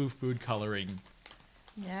blue food coloring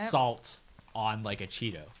Yeah. salt on like a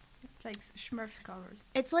Cheeto. It's like Smurfs colors.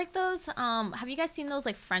 it's like those. Have you guys seen those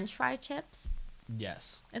like French fry chips?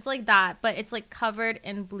 Yes. It's like that, but it's like covered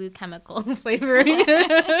in blue chemical flavoring. All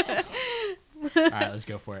right, let's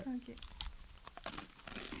go for it. Okay.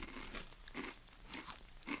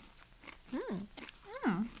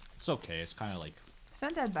 It's okay. It's kind of like It's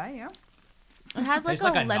not that bad, yeah. It has like it's a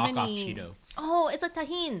like a lemony. knockoff Cheeto. Oh, it's like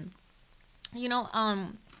tahine.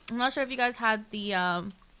 I'm not sure if you guys had the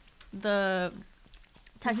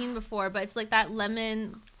tahine before, but it's like that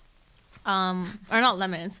lemon, or not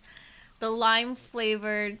lemons, the lime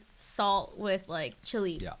flavored salt with like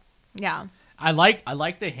chili. Yeah. Yeah. I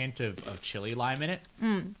like the hint of chili lime in it,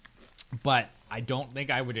 Mm. but I don't think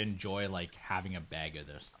I would enjoy like having a bag of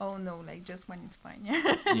this. Oh no, like just when it's fine,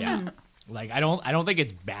 yeah. Yeah. Like I don't think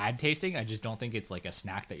it's bad tasting. I just don't think it's like a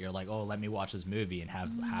snack that you're like, "Oh, let me watch this movie and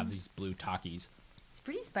have these blue Takis." It's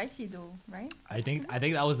pretty spicy though, right? I think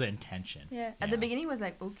that was the intention. Yeah. At the beginning it was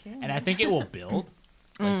like okay. And I think it will build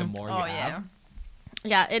like the more you Oh have. yeah.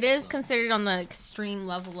 Yeah, it is considered on the extreme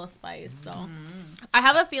level of spice. So I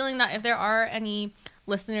have a feeling that if there are any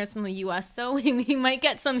listeners from the U.S., though, we might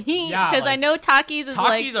get some heat Yeah, because I like, know Takis is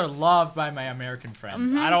like. Takis are loved by my American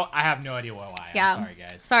friends. I have no idea why. Yeah. I'm sorry,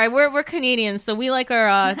 guys. Sorry, we're Canadians, so we like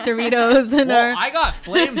our Doritos and Well, our. I got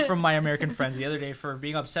flamed from my American friends the other day for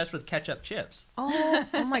being obsessed with ketchup chips. Oh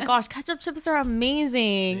my gosh, ketchup chips are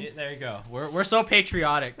amazing. See, there you go. We're so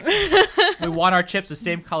patriotic. We want our chips the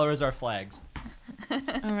same color as our flags.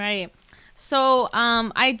 All right. So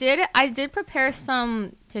I did prepare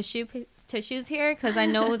some tissues here because I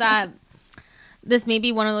know that this may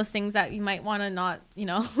be one of those things that you might want to not,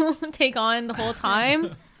 take on the whole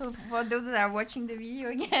time. So for those that are watching the video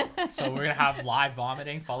again. So we're gonna have live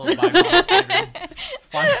vomiting followed by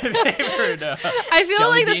flavored. I feel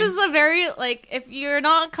jelly like this beans. is a very if you're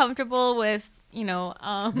not comfortable with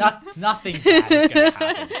Nothing bad is gonna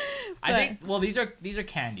happen. I But- think. Well, these are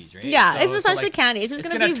candies, right? Yeah, So- it's so, essentially like, candy. It's just it's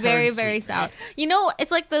gonna, gonna be turn very, sweet, very right? sour. It's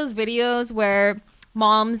like those videos where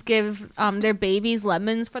moms give their babies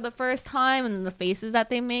lemons for the first time, and the faces that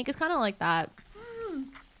they make. It's kind of like that.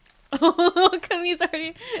 Camille's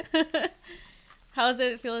already. How's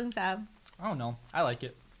it feeling, Sam? I don't know. I like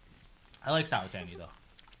it. I like sour candy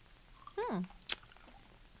though.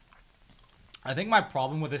 I think my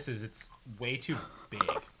problem with this is it's way too big.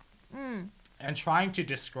 And trying to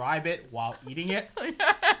describe it while eating it.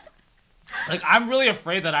 Like, I'm really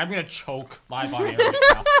afraid that I'm going to choke live on air right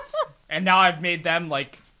now. And now I've made them,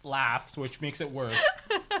 laugh, which makes it worse.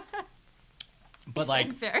 But,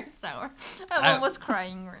 very sour. I'm I- almost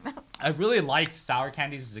crying right now. I really liked sour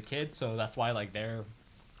candies as a kid, so that's why,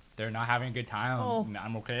 they're not having a good time. Oh.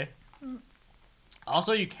 I'm okay.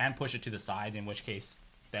 Also, you can push it to the side, in which case,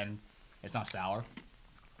 then it's not sour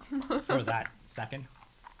for that second.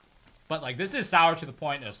 But, this is sour to the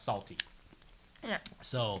point of salty. Yeah.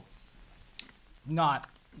 So, not...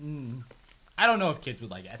 I don't know if kids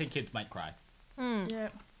would like it. I think kids might cry. Yeah.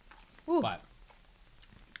 Ooh. But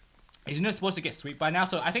isn't it supposed to get sweet by now?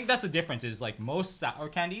 So I think that's the difference is, most sour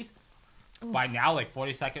candies, by now,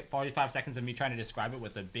 45 seconds of me trying to describe it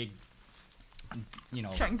with a big,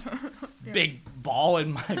 Trying to. Yeah. big ball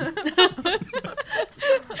in my...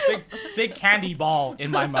 big candy ball in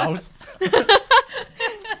my mouth.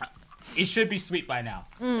 It should be sweet by now.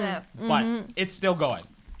 Yeah. But it's still going.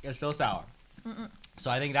 It's still sour. So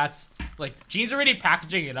I think that's Jean's already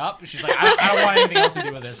packaging it up. She's like, I don't want anything else to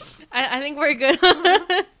do with this. I think we're good.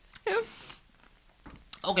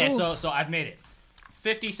 Okay, Ooh. so I've made it.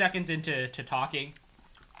 50 seconds into talking,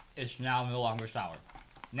 it's now no longer sour.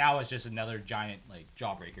 Now it's just another giant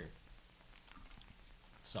jawbreaker.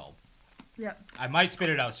 So Yeah. I might spit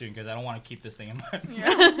it out soon because I don't want to keep this thing in my.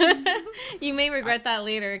 Yeah. You may regret that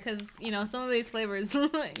later because some of these flavors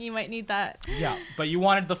you might need that. Yeah, but you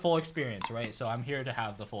wanted the full experience, right? So I'm here to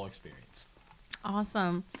have the full experience.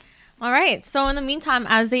 Awesome. All right. So in the meantime,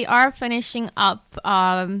 as they are finishing up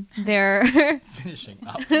their Finishing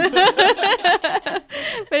up.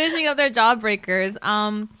 finishing up their jawbreakers,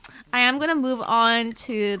 I am gonna move on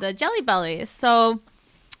to the Jelly Bellies. So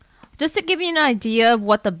just to give you an idea of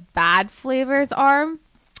what the bad flavors are,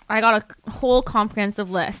 I got a whole comprehensive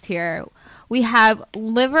list here. We have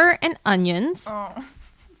liver and onions, Oh.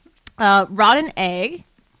 rotten egg,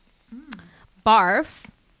 barf,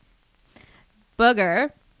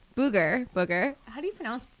 booger. How do you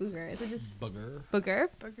pronounce booger? Is it just Booger. booger?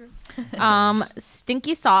 Burger.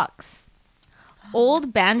 Stinky socks,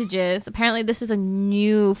 old bandages. Apparently, this is a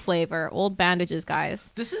new flavor. Old bandages,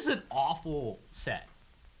 guys. This is an awful set.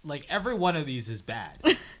 Every one of these is bad.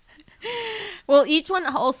 Well, each one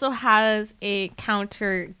also has a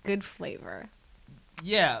counter good flavor.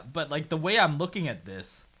 Yeah, but the way I'm looking at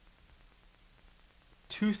this,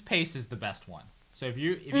 toothpaste is the best one. So if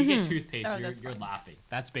you get toothpaste, Oh, you're that's fine. laughing.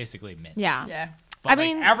 That's basically mint. Yeah. Yeah. But I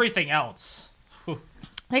mean- everything else.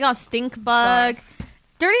 They got stink bug.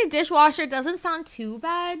 Dirty dishwasher doesn't sound too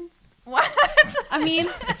bad. What? I mean,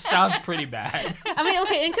 Sounds pretty bad.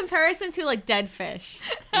 okay, in comparison to dead fish.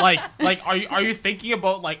 Are you thinking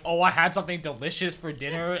about I had something delicious for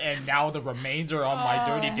dinner and now the remains are on my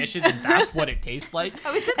dirty dishes and that's what it tastes like?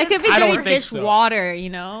 Oh, is it It could be I don't dirty think so. dishwater,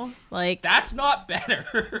 That's not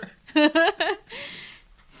better.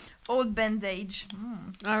 old bandage?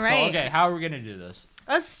 All right. So, okay, how are we gonna do this?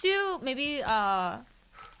 Let's do maybe I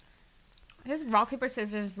guess rock paper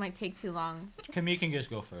scissors might take too long. Camille can just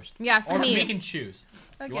go first. Yeah, Or Camille. Camille can choose.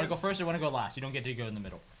 Okay. You want to go first or want to go last? You don't get to go in the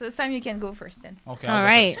middle. So Sam, you can go first then. Okay. All I'll go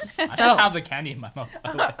right. first. I So still have the candy in my mouth.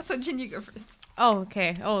 By the way. So Jin, you go first.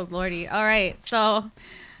 okay. Oh lordy. All right. So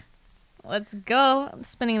let's go. I'm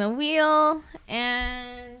spinning the wheel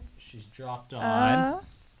and She's dropped on.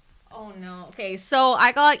 oh no. Okay. So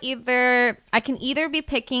I can either be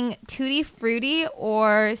picking Tutti Frutti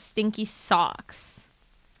or Stinky Socks.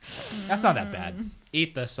 That's not that bad.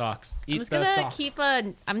 Eat the socks. Eat I'm just the gonna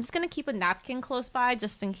socks. I'm just gonna keep a napkin close by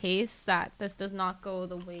just in case that this does not go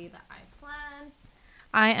the way that I planned.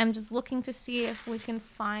 I am just looking to see if we can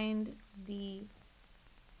find the.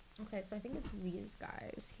 Okay, so I think it's these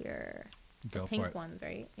guys here, Go for pink it. ones,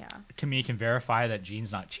 right? Yeah. Camille can verify that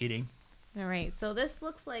Jean's not cheating. All right. So this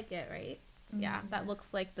looks like it, right? Yeah, that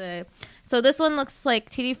looks like the. So this one looks like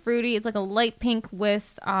Tutti Frutti. It's like a light pink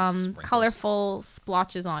with colorful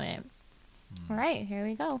splotches on it. All right, here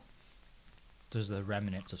we go. There's the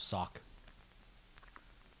remnants of sock.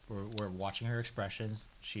 We're watching her expressions.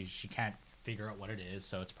 She can't figure out what it is,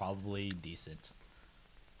 so it's probably decent.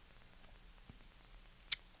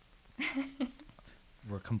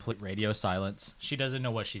 We're complete radio silence. She doesn't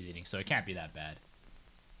know what she's eating, so it can't be that bad.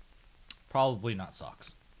 Probably not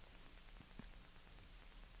socks.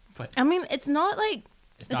 But I mean, it's not like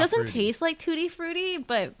it's it not doesn't fruity. taste like Tutti Frutti,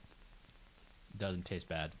 but It doesn't taste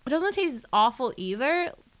bad. it doesn't taste awful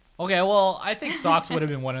either. Okay, well, I think socks would have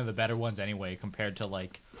been one of the better ones anyway, compared to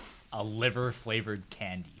like a liver flavored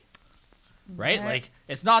candy. Right? Yeah. Like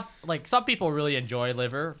it's not like some people really enjoy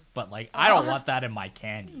liver, but like I don't want that in my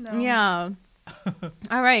candy. No. Yeah.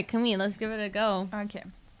 All right, Camille, let's give it a go. Okay.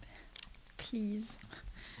 Please.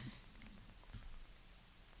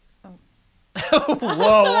 whoa, whoa,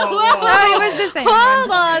 whoa. No, it was the same. Hold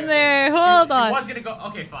one. on there. Hold She on. was gonna go.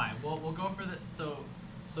 Okay, fine. We'll go for the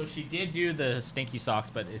so she did do the stinky socks,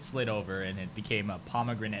 but it slid over and it became a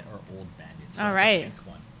pomegranate or old bandage. So All it's a right. pink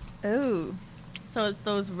one. Oh. So it's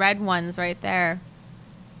those red ones right there.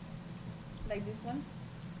 Like this one?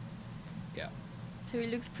 Yeah. So it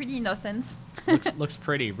looks pretty innocent. Looks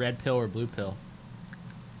pretty. Red pill or blue pill.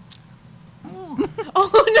 Oh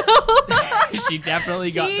no! She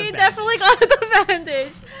definitely got the She bandage. definitely got the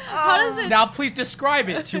bandage. How does it? Now please describe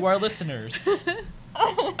it to our listeners.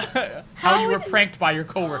 How you were pranked by your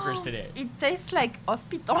coworkers today. It tastes like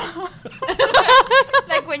hospital.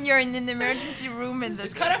 Like when you're in an emergency room and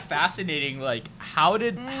It's kind of fascinating. Like how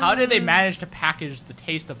did they manage to package the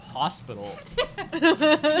taste of hospital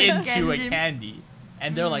into a candy?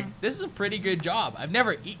 And they're like, this is a pretty good job. I've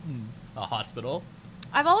never eaten a hospital.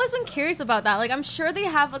 I've always been curious about that. Like, I'm sure they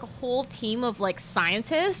have like a whole team of like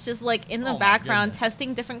scientists just like in the Oh my background goodness.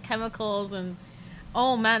 testing different chemicals and.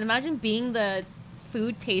 Oh man, imagine being the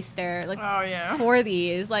food taster like Oh yeah. for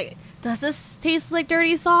these. Like, does this taste like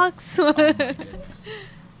dirty socks? Oh my goodness.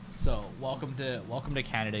 So welcome to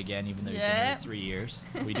Canada again. Even though you've been Yeah. here 3 years,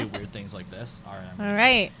 we do weird things like this. All right. All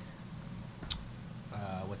right.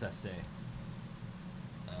 What's that say?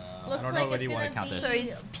 I Looks don't like know whether it's you want to gonna count be- this.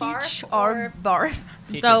 So it's Barf peach or- or barf.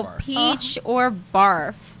 Peach So or barf? peach or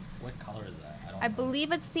barf. What color is that? I don't I know.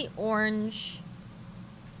 believe it's the orange.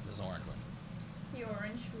 There's an orange one. The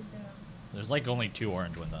orange with the. There's like only 2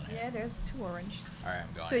 orange ones on here. Yeah, there's 2 orange. All right,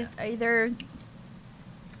 I'm going. So it's either.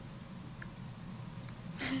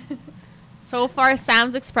 So far,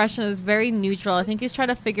 Sam's expression is very neutral. I think he's trying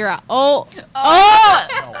to figure out. Oh, No.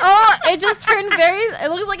 oh! It just turned very.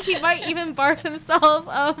 It looks like he might even barf himself.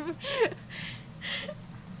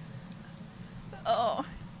 Oh.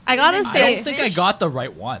 I gotta Is it I say- don't think I got the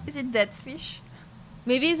right one. Is it dead fish?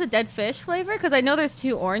 Maybe it's a dead fish flavor because I know there's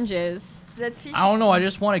 2 oranges. Dead fish? I don't know. I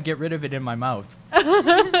just want to get rid of it in my mouth.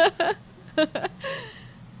 It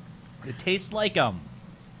tastes like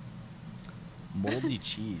moldy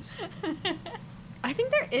cheese. I think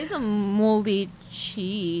there is a moldy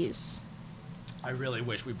cheese. I really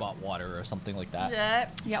wish we bought water or something like that. Yeah.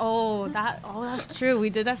 Yeah. Oh, that's true. We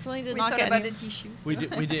definitely did We not thought get about any. the tissues. We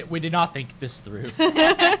did not think this through. All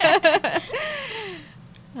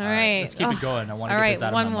right. Let's keep Oh, it going. I want to all get right, this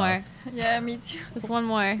out one of my more. mouth. Yeah, me too. Just one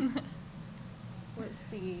more. Let's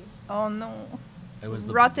see. Oh no. It was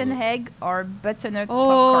the Rotten blue. egg or butternut Oh,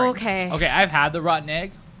 popcorn? okay. Okay, I've had the rotten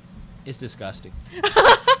egg. It's disgusting.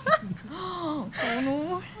 Oh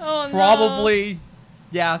no. Oh, no. Probably,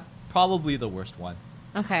 yeah, probably the worst one.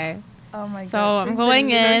 Okay. Oh my So god. I'm it's going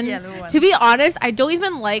the little in. yellow one. To be honest, I don't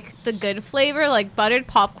even like the good flavor, like buttered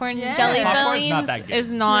popcorn Yeah. jelly Popcorn's beans not that good.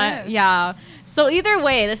 is not. Yeah. Yeah. So either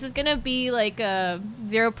way, this is gonna be like a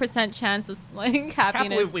 0% chance of like I can't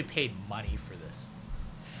happiness. believe we paid money for this.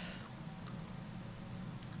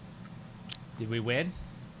 Did we win?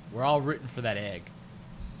 We're all rooting for that egg.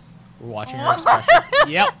 We're watching her expressions.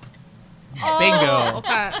 Yep. Oh, Bingo.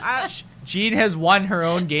 okay. Jean has won her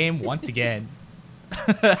own game once again.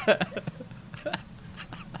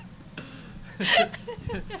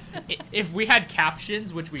 If we had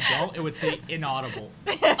captions, which we don't, it would say inaudible.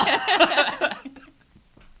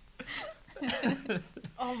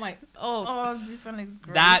 Oh my. Oh. Oh, this one looks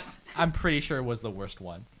gross. That, I'm pretty sure, was the worst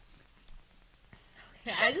one.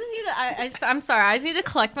 Okay, I just need to. I'm sorry. I just need to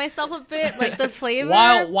collect myself a bit. Like the flavor.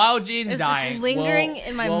 While Jean's It's just dying, lingering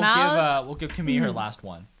in my we'll mouth. We'll give Camille her last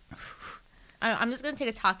one. I'm just gonna take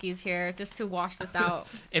a Takis here just to wash this out.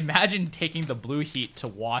 Imagine taking the blue heat to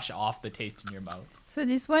wash off the taste in your mouth. So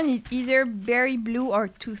this one is either berry blue or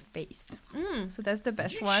toothpaste. Mm. So that's the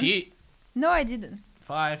best Did you one. cheat? No, I didn't.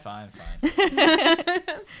 Fine.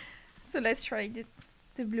 So let's try the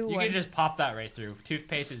blue You one. can just pop that right through.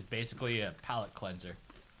 Toothpaste is basically a palate cleanser.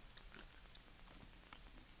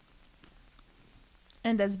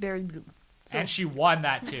 And that's berry blue. So- And she won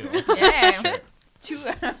that too. Yeah. Sure. 2.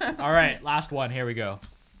 All right, last one. Here we go.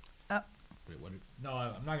 Oh. Wait, what? No,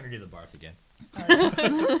 I'm not gonna do the barf again.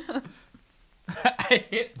 I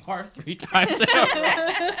hit barf 3 times.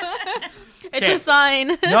 It's Okay. a sign.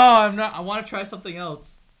 No, I'm not. I want to try something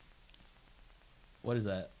else. What is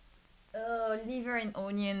that? Oh, liver and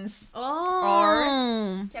onions.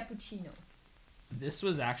 Oh. Cappuccino. This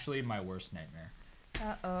was actually my worst nightmare.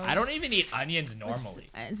 Uh-oh. I don't even eat onions normally.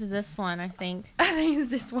 It's this one, I think. I think it's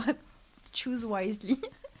this one. Choose wisely.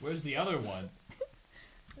 Where's the other one?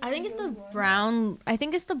 I think it's the brown. I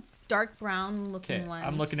think it's the dark brown looking Okay, one.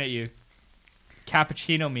 I'm looking at you.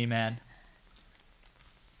 Cappuccino me, man.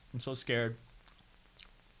 I'm so scared.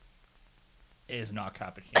 It is not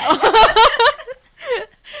cappuccino.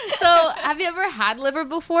 So, have you ever had liver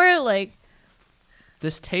before? Like,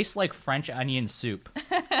 This tastes like French onion soup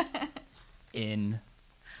in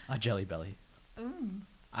a Jelly Belly.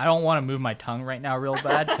 I don't want to move my tongue right now real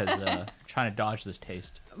bad because I'm trying to dodge this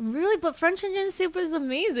taste. really? But French onion soup is It's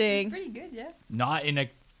amazing. pretty good, yeah. Not in a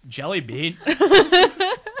jelly bean.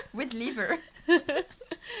 With liver.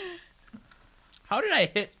 How did I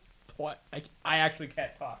hit what? I actually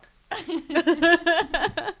can't talk.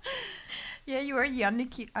 Yeah, you are the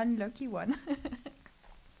unlucky one.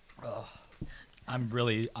 Ugh. I'm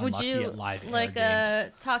really Would unlucky you at live air like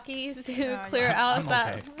games. Takis to yeah. clear out I'm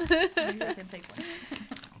that? Maybe I can take one.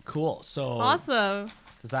 Cool. So Awesome.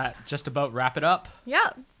 does that just about wrap it up? Yeah.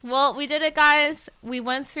 Well, we did it, guys. We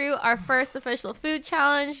went through our first official food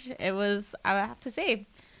challenge. It was, I have to say,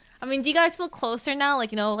 I mean, do you guys feel closer now?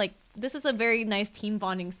 Like, like this is a very nice team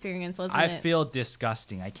bonding experience, wasn't I it? feel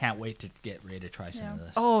disgusting. I can't wait to get ready to try some Yeah. of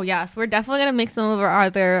this. Oh yes, we're definitely gonna make some of our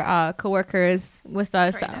other coworkers with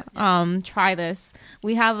us. Try that, Try this.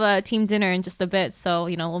 We have a team dinner in just a bit, so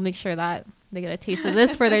we'll make sure that they get a taste of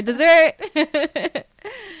this for their dessert.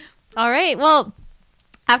 All right. Well,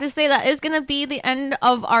 I have to say that is going to be the end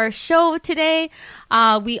of our show today.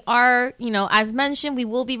 We are, as mentioned, we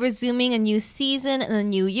will be resuming a new season in the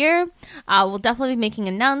new year. We'll definitely be making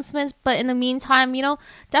announcements, but in the meantime,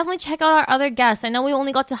 definitely check out our other guests. I know we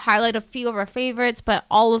only got to highlight a few of our favorites, but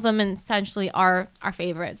all of them essentially are our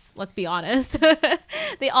favorites. Let's be honest.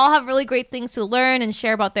 They all have really great things to learn and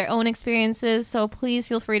share about their own experiences. So please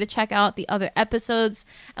feel free to check out the other episodes.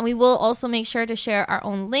 And we will also make sure to share our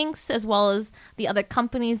own links as well as the other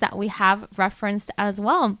companies that we have referenced as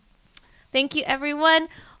well. Thank you, everyone.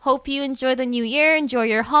 Hope you enjoy the new year. Enjoy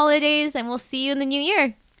your holidays, and we'll see you in the new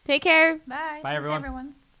year. Take care. Bye. Bye, Thanks, everyone.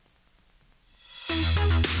 everyone.